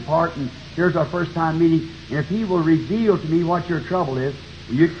years apart, and here's our first time meeting, and if He will reveal to me what your trouble is,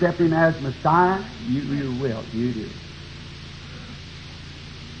 will you accept Him as Messiah? You will. You do.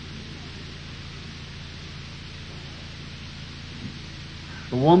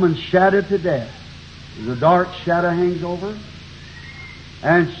 The woman shadowed to death. The dark shadow hangs over her,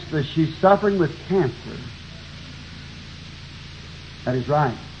 and she's suffering with cancer. That is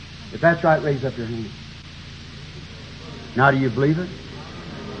right. If that's right, raise up your hand. Now, do you believe it?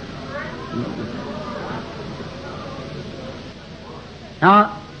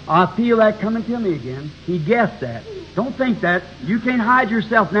 Now, I feel that coming to me again. He guessed that. Don't think that. You can't hide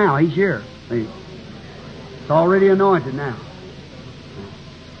yourself now. He's here. See? It's already anointed now.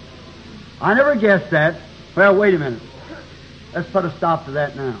 I never guessed that. Well, wait a minute. Let's put a stop to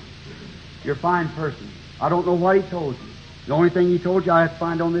that now. You're a fine person. I don't know what he told you. The only thing he told you I have to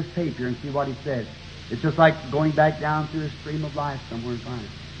find on this tape here and see what he said. It's just like going back down through a stream of life somewhere and find it.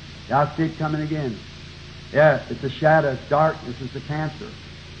 Yeah, I see it coming again. Yeah, it's a shadow, it's dark, this is the cancer.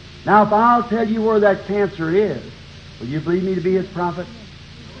 Now, if I'll tell you where that cancer is, will you believe me to be His prophet?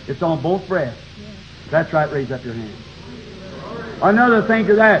 It's on both breasts. If that's right, raise up your hand. Another thing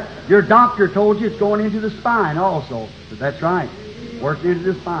to that, your doctor told you it's going into the spine also. But that's right, working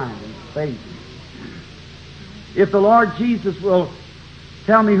into the spine, faith. If the Lord Jesus will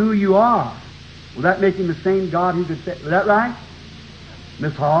tell me who you are, will that make Him the same God who could say, is that right?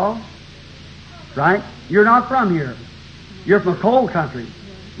 Miss Hall? Right? You're not from here. You're from a cold country.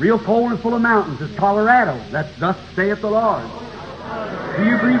 Real cold and full of mountains. It's Colorado. That's thus saith the Lord. Do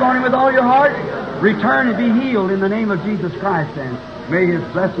you believe on Him with all your heart? Return and be healed in the name of Jesus Christ, and may His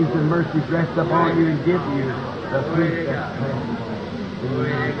blessings and mercies rest upon you and give you the peace that's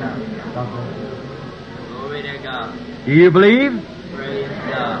Glory to God. Do you believe? Praise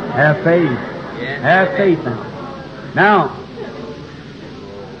God. Have faith. Yes, Have faith now. Now,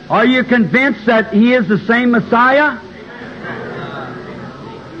 are you convinced that He is the same Messiah?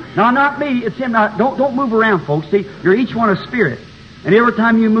 No, not me. It's Him. Now, don't move around, folks. See, you're each one a spirit. And every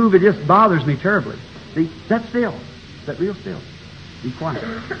time you move, it just bothers me terribly. See, sit still. Sit real still. Be quiet.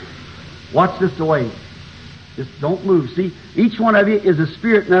 Watch this away. Just don't move. See, each one of you is a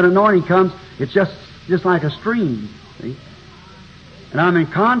spirit, and that anointing comes, it's just like a stream. See? And I'm in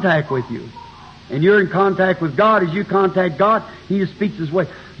contact with you. And you're in contact with God. As you contact God, He just speaks His way.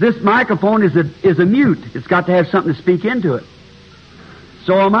 This microphone is a mute. It's got to have something to speak into it.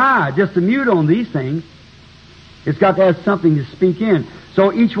 So am I, just a mute on these things. It's got to have something to speak in.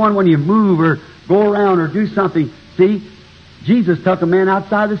 So each one, when you move or go around or do something, see, Jesus took a man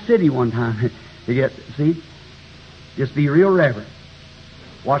outside the city one time to get, see, just be real reverent.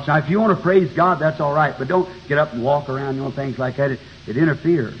 Watch now. If you want to praise God, that's all right, but don't get up and walk around and things like that. It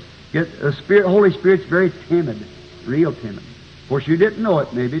interferes. Holy Spirit's very timid, real timid. Of course, you didn't know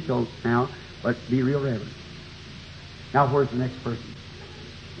it maybe till now, but be real reverent. Now, where's the next person?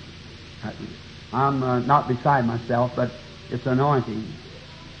 I'm not beside myself, but it's anointing.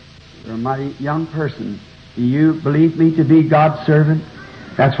 You're a mighty young person. Do you believe me to be God's servant?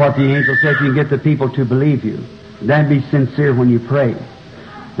 That's what the angel says. You can get the people to believe you. Then be sincere when you pray.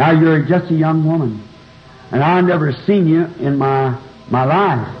 Now you're just a young woman, and I've never seen you in my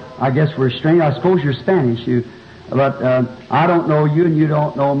life. I guess we're strange. I suppose you're Spanish, but I don't know you, and you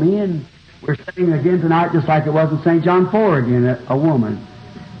don't know me, and we're sitting again tonight just like it was in St. John 4 again, a woman.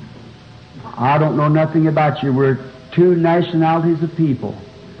 I don't know nothing about you. We're two nationalities of people.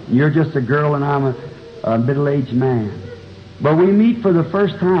 You're just a girl, and I'm a middle-aged man. But we meet for the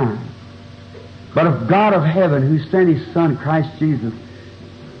first time. But if God of heaven, who sent His Son, Christ Jesus,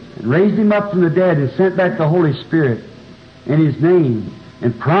 and raised Him up from the dead and sent back the Holy Spirit in His name,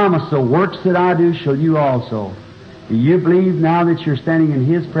 and promised, the works that I do shall you also. Do you believe now that you're standing in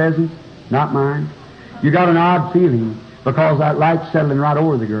His presence, not mine? You got an odd feeling because that light's settling right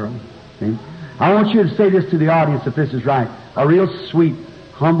over the girl. See? I want you to say this to the audience if this is right. A real sweet,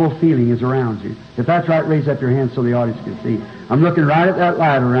 humble feeling is around you. If that's right, raise up your hand so the audience can see. I'm looking right at that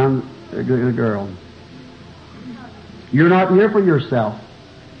light around the girl. You're not here for yourself.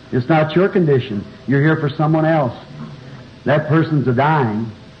 It's not your condition. You're here for someone else. That person's a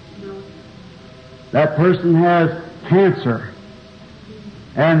dying. That person has cancer.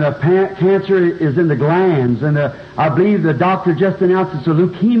 And the cancer is in the glands. And I believe the doctor just announced it's a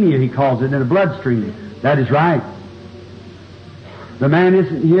leukemia, he calls it, in the bloodstream. That is right. The man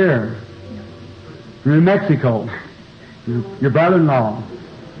isn't here. From New Mexico. Your brother-in-law.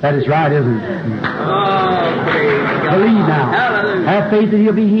 That is right, isn't it? Oh, praise God. Believe now. Hallelujah. Have faith that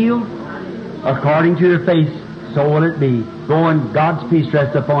he'll be healed. According to your faith, so will it be. Go and God's peace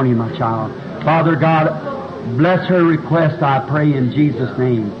rest upon you, my child. Father God, bless her request, I pray in Jesus'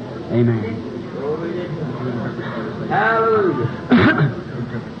 name. Amen. Hallelujah.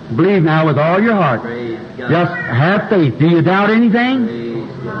 Believe now with all your heart. Praise God. Just have faith. Do you doubt anything? Praise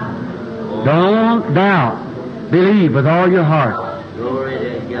God. Don't doubt. Believe with all your heart. Glory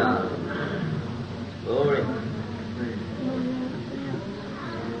to God. Glory.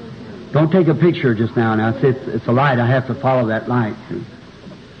 Don't take a picture just now. Now, it's a light. I have to follow that light.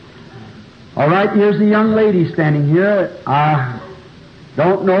 All right, here's a young lady standing here. I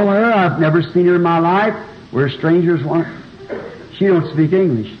don't know her. I've never seen her in my life. We're strangers. She don't speak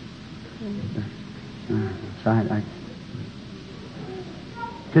English.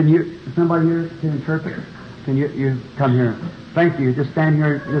 Can you, somebody here can interpret? Can you come here? Thank you. Just stand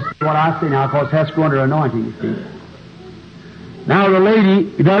here. Just what I say now, because that's going to anointing, you see. Now the lady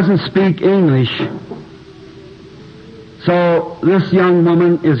doesn't speak English. So this young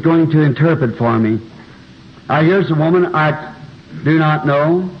woman is going to interpret for me. Now here's a woman I do not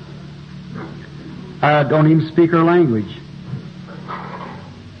know. I don't even speak her language.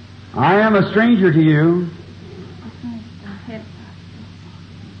 I am a stranger to you.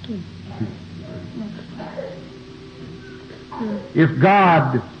 If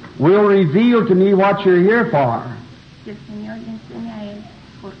God will reveal to me what you're here for,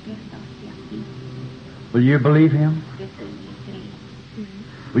 will you believe Him?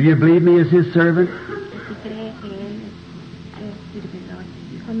 Will you believe me as His servant?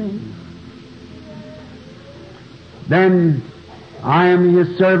 Then I am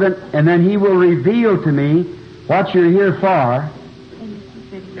His servant, and then He will reveal to me what you're here for.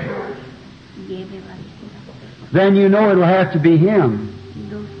 Then you know it'll have to be Him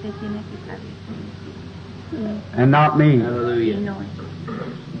and not me. Hallelujah.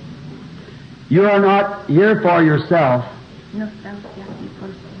 You are not here for yourself.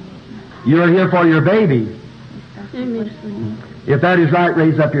 You are here for your baby. If that is right,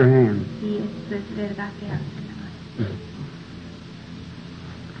 raise up your hand.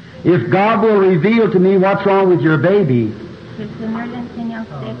 If God will reveal to me what's wrong with your baby,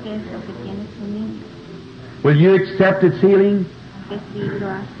 will you accept its healing?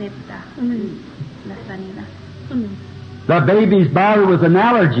 The baby's battled with an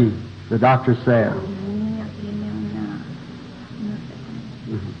allergy, the doctor said.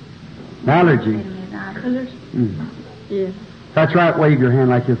 An allergy. That's right, wave your hand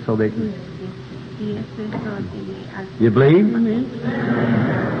like this so they can. You believe?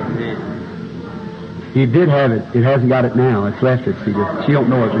 He did have it. It hasn't got it now. It's left it. She don't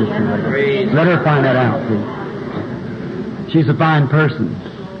know it. Let her find that out, please. She's a fine person.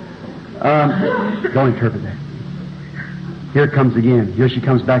 Don't interpret that. Here it comes again. Here she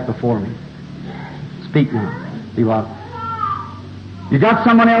comes back before me. Speak now. See what? You got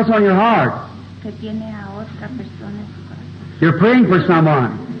someone else on your heart. You're praying for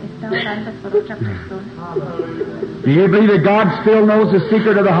someone. Do you believe that God still knows the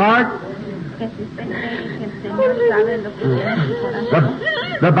secret of the heart?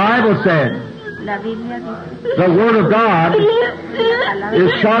 The Bible said the Word of God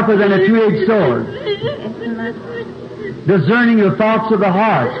is sharper than a two-edged sword, discerning the thoughts of the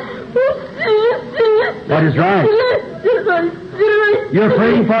heart. That is right. You're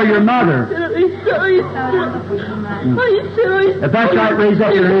praying for your mother. If that's right, raise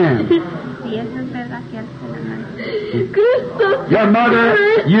up your hand. Your mother,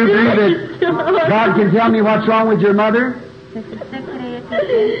 you believe that God can tell me what's wrong with your mother?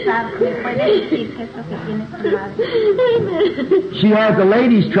 She has a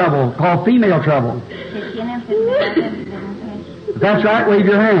lady's trouble called female trouble. If that's right, wave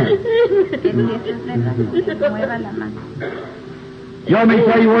your hand. You want me to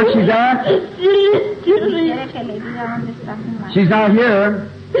tell you where she's at? She's not here.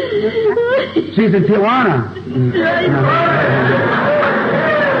 She's in Tijuana.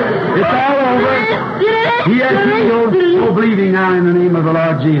 It's all over. He has healed. No bleeding now in the name of the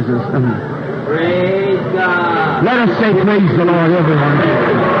Lord Jesus. Praise God. Let us say praise the Lord, everyone.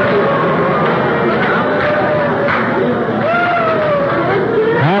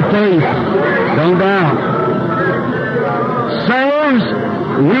 Have faith. Don't doubt. Sirs,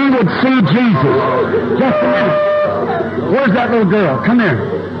 we would see Jesus. Just a minute. Where's that little girl? Come here.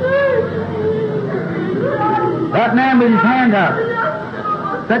 That man with his hand up.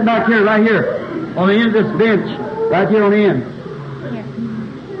 Sit back here, right here. On the end of this bench. Right here on the end.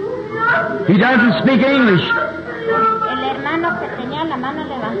 He doesn't speak English. tenía la mano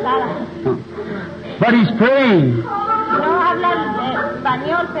levantada. But he's praying. No habla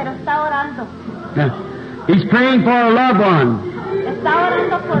español, pero está orando. He's praying for a loved one, Está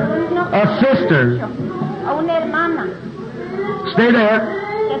orando por a sister. a una hermana. Stay there.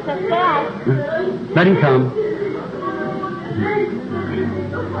 Que se sea. Let him come.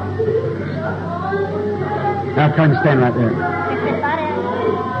 Now tell him to stand right there. Que se pare.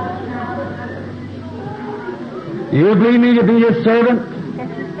 You believe me to be his servant? Que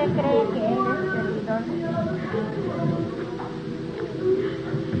si usted cree que él es servidor.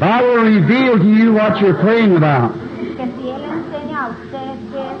 If I will reveal to you what you're praying about, Que si él enseña a usted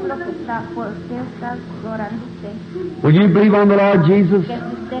qué es lo que está, por qué está orando usted. will you believe on the Lord Jesus? Que si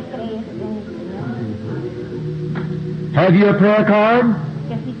usted cree en el Señor. Have you a prayer card?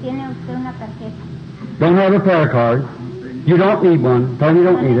 Que si tiene usted una tarjeta. Don't have a prayer card. You don't need one. Tell me you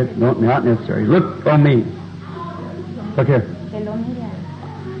don't need it. No, not necessary. Look on me. Look here. Que lo mire.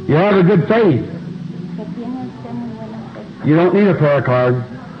 You have a good faith. Que tiene usted muy buena fe. You don't need a prayer card.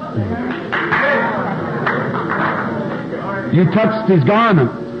 You touched his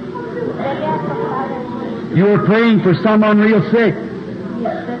garment. Usted le ha tocado You were praying for someone real sick. y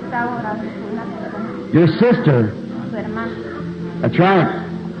usted está orando por una persona, Your sister. su hermano. That's right.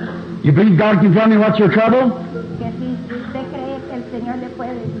 You believe God can tell me what's your trouble? Que si usted cree que el Señor le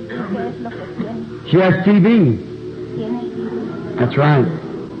puede decir qué es lo que tiene. She has TB. Tiene That's right.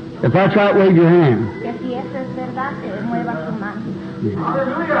 If that's right, wave your hand. que si eso es verdad, que mueva su mano.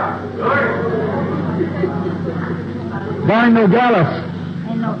 Blind Nogales,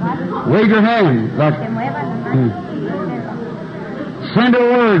 En hogar, wave your hand. que mueva la mano. Send a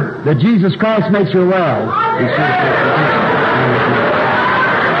word that Jesus Christ makes her well.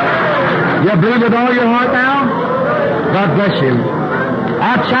 You believe with all your heart now? God bless you.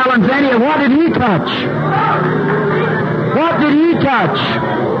 I challenge any. What did he touch? What did he touch?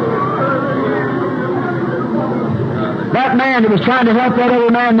 That man that was trying to help that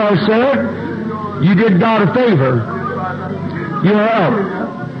other man there, sir, you did God a favor. You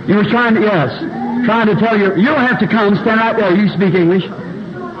helped. You were trying to, trying to tell you, you don't have to come, stand right there, you speak English.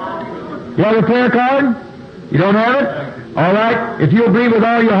 You have a prayer card? You don't have it? All right. If you'll believe with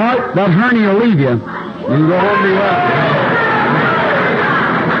all your heart, that hernia will leave you. You can go home and be well.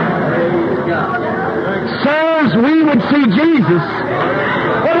 Sirs, we would see Jesus.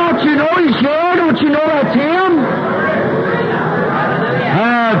 Well, don't you know he's here? Don't you know that's him?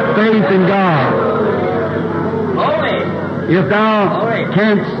 Have faith in God. If thou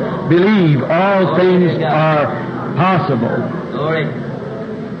canst believe, all things are possible.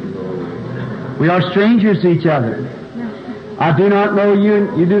 We are strangers to each other. I do not know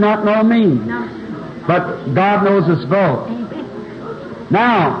you, you do not know me. No. But God knows us both.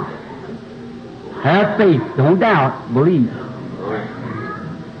 Now, have faith. Don't doubt. Believe.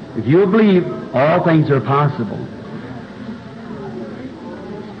 If you believe, all things are possible.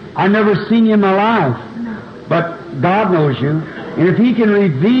 I've never seen you in my life, but God knows you. And if He can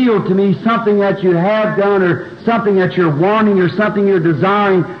reveal to me something that you have done or something that you're wanting or something you're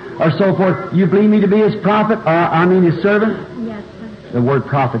desiring or so forth, you believe me to be His prophet, His servant? Yes, sir. The word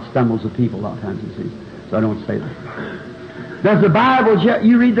prophet stumbles with people a lot of times, you see. So I don't say that. Does the Bible,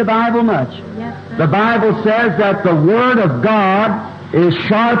 you read the Bible much? Yes, sir. The Bible says that the Word of God is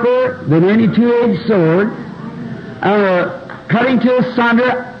sharper than any two-edged sword, cutting to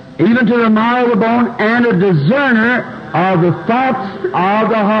asunder, even to the marrow of the bone, and a discerner of the thoughts of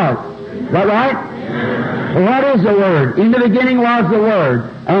the heart. Is that right? Well, what is the Word? In the beginning was the Word,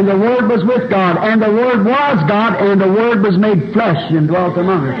 and the Word was with God, and the Word was God, and the Word was made flesh and dwelt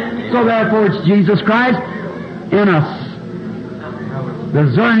among us. So therefore it's Jesus Christ in us,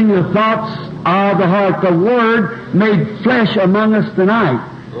 discerning the thoughts of the heart. The Word made flesh among us tonight.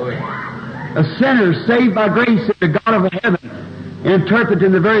 A sinner saved by grace in the God of heaven,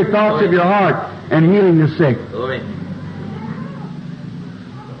 interpreting the very thoughts of your heart and healing the sick.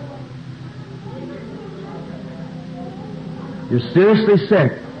 You're seriously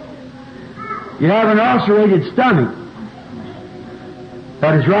sick. You have an ulcerated stomach.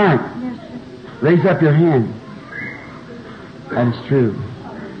 That is right. Yes, sir. Raise up your hand. That is true.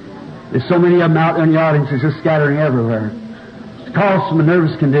 There's so many of them out there in the audience, it's just scattering everywhere. It's caused from a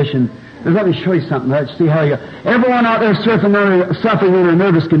nervous condition. Just let me show you something. Let's see how you... Everyone out there suffering in a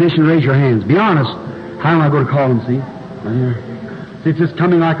nervous condition, raise your hands. Be honest. How am I going to call them, see? Right here. See, it's just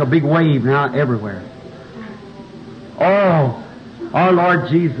coming like a big wave now everywhere. Oh, our Lord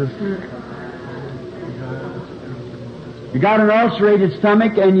Jesus. You got an ulcerated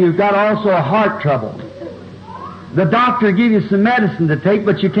stomach and you've got also a heart trouble. The doctor give you some medicine to take,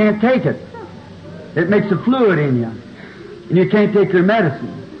 but you can't take it. It makes a fluid in you. and you can't take your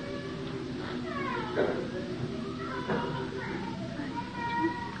medicine.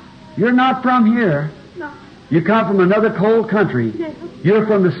 You're not from here. No. You come from another cold country. Yes. You're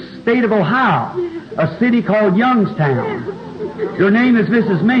from the state of Ohio, Yes. a city called Youngstown. Yes. Your name is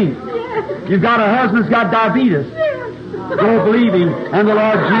Mrs. Mink. Yes. You've got a husband's got diabetes. Yes. Go believing, and the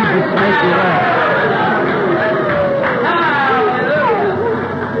Lord Jesus make you well.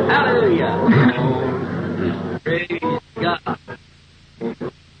 Hallelujah. Praise God.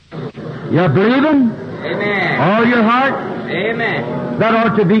 You believing? Amen. All your heart? Amen. That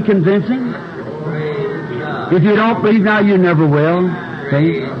ought to be convincing. Praise God. If you don't believe now, you never will.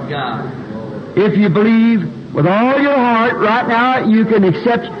 Praise See? God. If you believe with all your heart right now, you can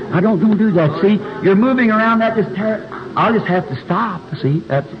accept. I don't do that. See, you're moving around that I'll just have to stop. See,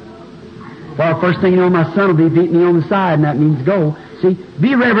 that's. Well, first thing you know, my son will be beating me on the side, and that means go. See,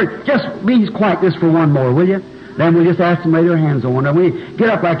 be reverent. Just be quiet just for one more, will you? Then we'll just ask them to lay their hands on one. And when we get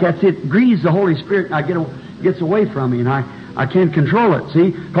up like that, see, it grieves the Holy Spirit, and gets away from me, and I can't control it.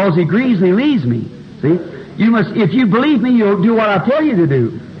 See, because He grieves and He leaves me. See, you must. If you believe me, you'll do what I tell you to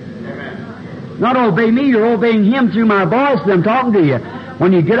do. Not obey me, you're obeying Him through my voice that I'm talking to you.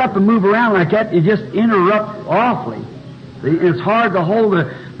 When you get up and move around like that, you just interrupt awfully. See? It's hard to hold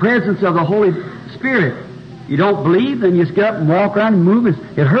the presence of the Holy Spirit. You don't believe, then you just get up and walk around and move.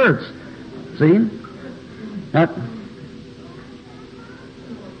 It hurts. See? That.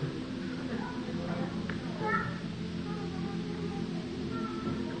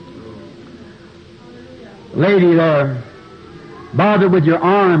 Lady there, bothered with your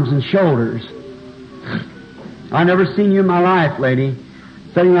arms and shoulders. I never seen you in my life, lady,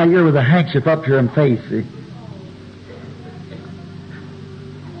 sitting right here with a handkerchief up to your face. See?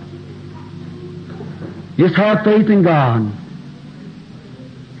 Just have faith in God.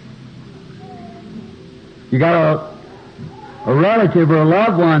 You got a relative or a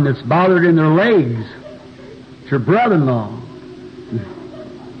loved one that's bothered in their legs. It's your brother-in-law.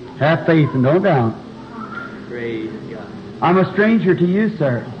 Have faith and don't doubt. Praise God. I'm a stranger to you,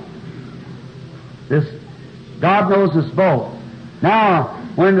 sir. God knows us both. Now,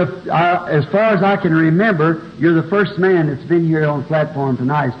 as far as I can remember, you're the first man that's been here on the platform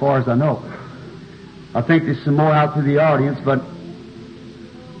tonight, as far as I know. I think there's some more out to the audience, but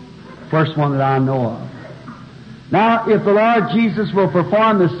first one that I know of. Now, if the Lord Jesus will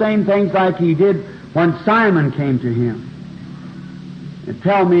perform the same things like He did when Simon came to Him, and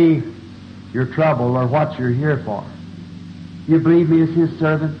tell me your trouble or what you're here for, you believe me as His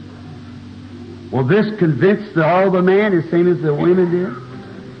servant? Will this convince all the men the same as the women did?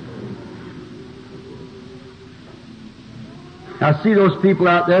 Now, see those people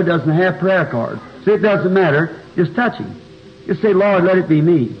out there doesn't have prayer cards. See, it doesn't matter. Just touch Him. Just say, Lord, let it be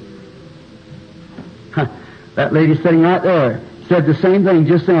me. That lady sitting right there said the same thing,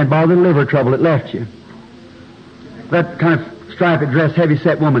 just saying, bothered liver trouble, it left you. That kind of striped dress,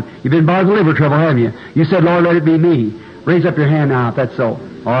 heavy-set woman. You've been bothered liver trouble, haven't you? You said, Lord, let it be me. Raise up your hand now if that's so.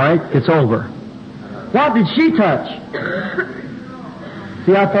 All right? It's over. What did she touch?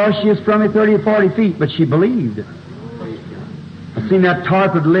 See how far she is from me? 30 or 40 feet, but she believed. I've seen that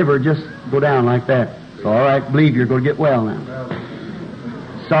torpid liver just go down like that. It's all right, believe you're going to get well now.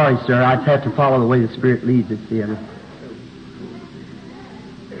 Sorry, sir, I'd have to follow the way the Spirit leads it. See,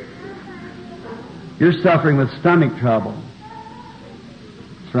 you're suffering with stomach trouble.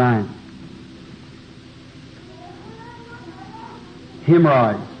 That's right.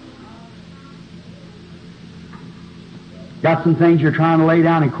 Hemorrhoids. Got some things you're trying to lay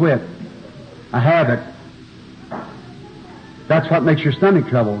down and quit. A habit. That's what makes your stomach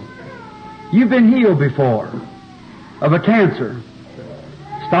trouble. You've been healed before of a cancer.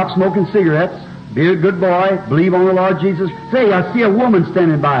 Stop smoking cigarettes. Be a good boy. Believe on the Lord Jesus. Say, I see a woman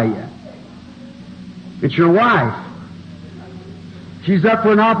standing by you. It's your wife. She's up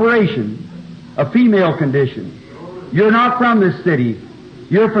for an operation. A female condition. You're not from this city.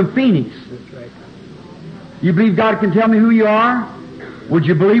 You're from Phoenix. You believe God can tell me who you are? Would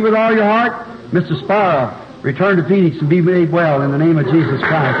you believe with all your heart? Mr. Sparrow, return to Phoenix and be made well in the name of Jesus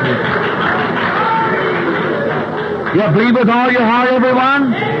Christ. You believe with all your heart,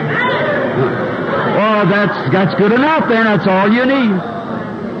 everyone? Well, that's good enough then. That's all you need.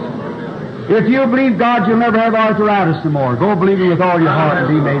 If you believe God, you'll never have arthritis no more. Go believe it with all your heart and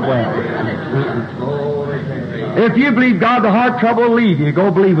be made well. If you believe God, the heart trouble will leave you.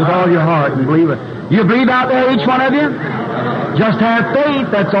 Go believe with all your heart and believe it. You believe out there, each one of you? Just have faith.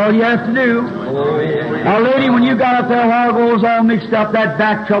 That's all you have to do. Now, lady, when you got up there, while goes all mixed up, that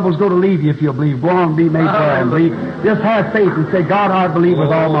back trouble's going to leave you if you'll believe. Go on and be made well and believe. Just have faith and say, God, I believe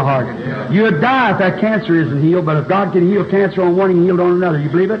with all my heart. You'd die if that cancer isn't healed, but if God can heal cancer on one, He can heal it on another. You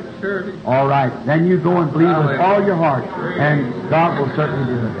believe it? Sure. All right. Then you go and believe with all your heart, and God will certainly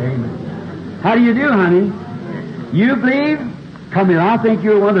do it. Amen. How do you do, honey? You believe? Come here. I think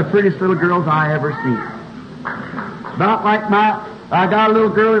you're one of the prettiest little girls I ever seen. About like I got a little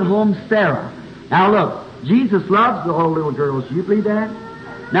girl at home, Sarah. Now look, Jesus loves the old little girls. You believe that?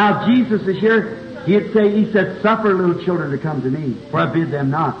 Now Jesus is here. He said, suffer little children to come to me, for I bid them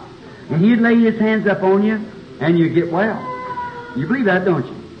not. And He'd lay His hands up on you, and you get well. You believe that, don't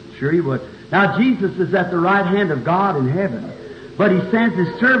you? Sure He would. Now Jesus is at the right hand of God in heaven, but He sends His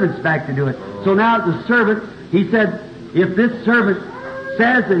servants back to do it. So now the servant, He said, if this servant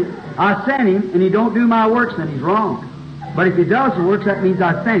says that I sent him and he don't do my works, then he's wrong. But if he does the works, that means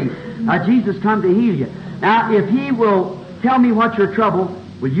I sent him. Now Jesus come to heal you. Now if he will tell me what's your trouble,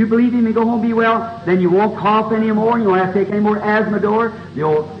 will you believe him and go home and be well? Then you won't cough anymore, you won't have to take any more Asthmador. The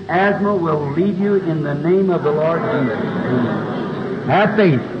old asthma will leave you in the name of the Lord Jesus. Have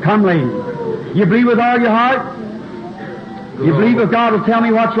faith. Come, lady. You believe with all your heart? You believe if God will tell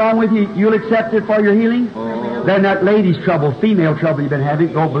me what's wrong with you, you'll accept it for your healing? Then that lady's trouble, female trouble you've been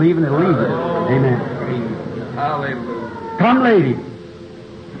having, go believe and it'll leave you. Amen. Hallelujah. Come, lady.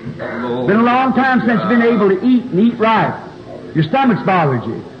 Been a long time since you've been able to eat and eat right. Your stomach's bothered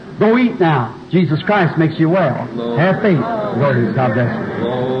you. Go eat now. Jesus Christ makes you well. Have faith. Lord, God bless you.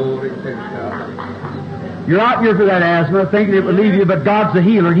 You're out here for that asthma, thinking it would leave you, but God's the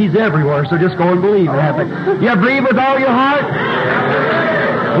healer. He's everywhere, so just go and believe and have faith. You believe with all your heart?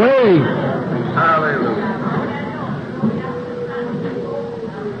 Believe. Hallelujah.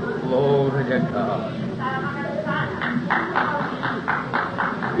 Glory to God.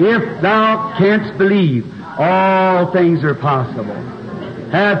 If thou canst believe, all things are possible.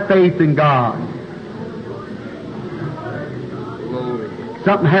 Have faith in God. Glory.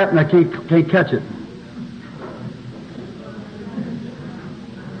 Something happened, I can't catch it.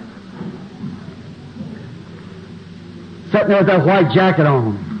 Sitting there with that white jacket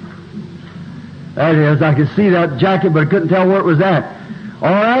on. That is, I could see that jacket, but I couldn't tell where it was at.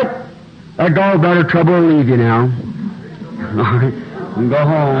 All right? That gallbladder trouble will leave you now. All right? You can go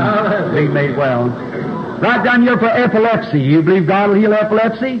home, be made well. Right down here for epilepsy. You believe God will heal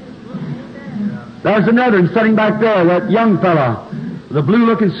epilepsy? There's another one sitting back there, that young fella, with a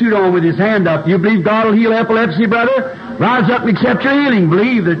blue-looking suit on with his hand up. You believe God will heal epilepsy, brother? Rise up and accept your healing.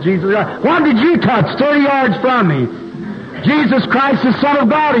 Believe that Jesus... What did you touch 30 yards from me? Jesus Christ, the Son of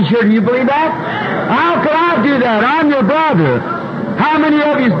God, is here. Do you believe that? How can I do that? I'm your brother. How many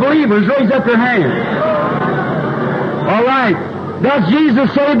of you believers raise up your hand? All right. Does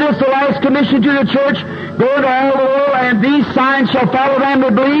Jesus say this, the last commission to the church? Go into all the world, and these signs shall follow them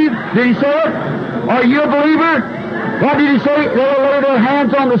that believe. Did He say it? Are you a believer? What did He say? They will lay their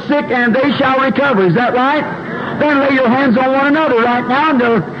hands on the sick, and they shall recover. Is that right? Then lay your hands on one another right now, and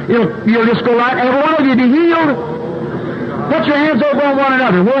you'll just go right, every one of you be healed. Put your hands over on one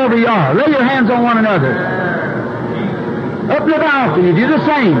another, wherever you are. Lay your hands on one another. Up the balcony, do the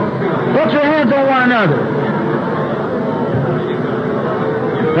same. Put your hands on one another.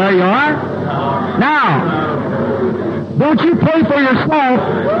 There you are. Now, don't you pray for yourself.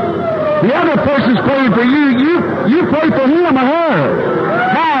 The other person's praying for you. You pray for him or her.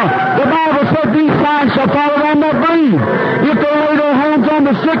 Now, the Bible said these signs shall follow them that believe. If they lay their hands on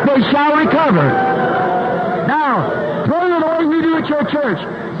the sick, they shall recover. Now, pray the way you do at your church.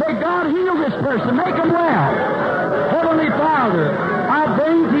 Say, God, heal this person. Make him well. Heavenly Father, I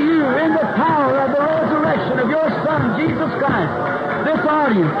bring to you in the power of the resurrection of your Son, Jesus Christ, this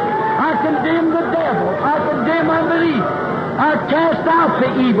audience. I condemn the devil. I condemn unbelief. I cast out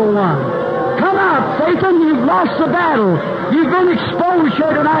the evil one. Come out, Satan. You've lost the battle. You've been exposed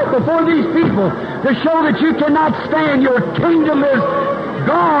here tonight before these people to show that you cannot stand. Your kingdom is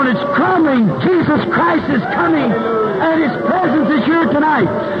gone. It's crumbling. Jesus Christ is coming, and His presence is here tonight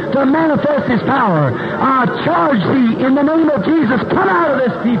to manifest His power. I charge thee in the name of Jesus, come out of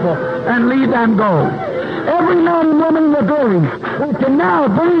this people and leave them go. Every man and woman in the building who can now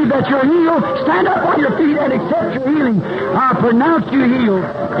believe that you're healed, stand up on your feet and accept your healing. I pronounce you healed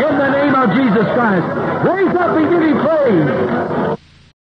in the name of Jesus Christ. Raise up and give Him praise.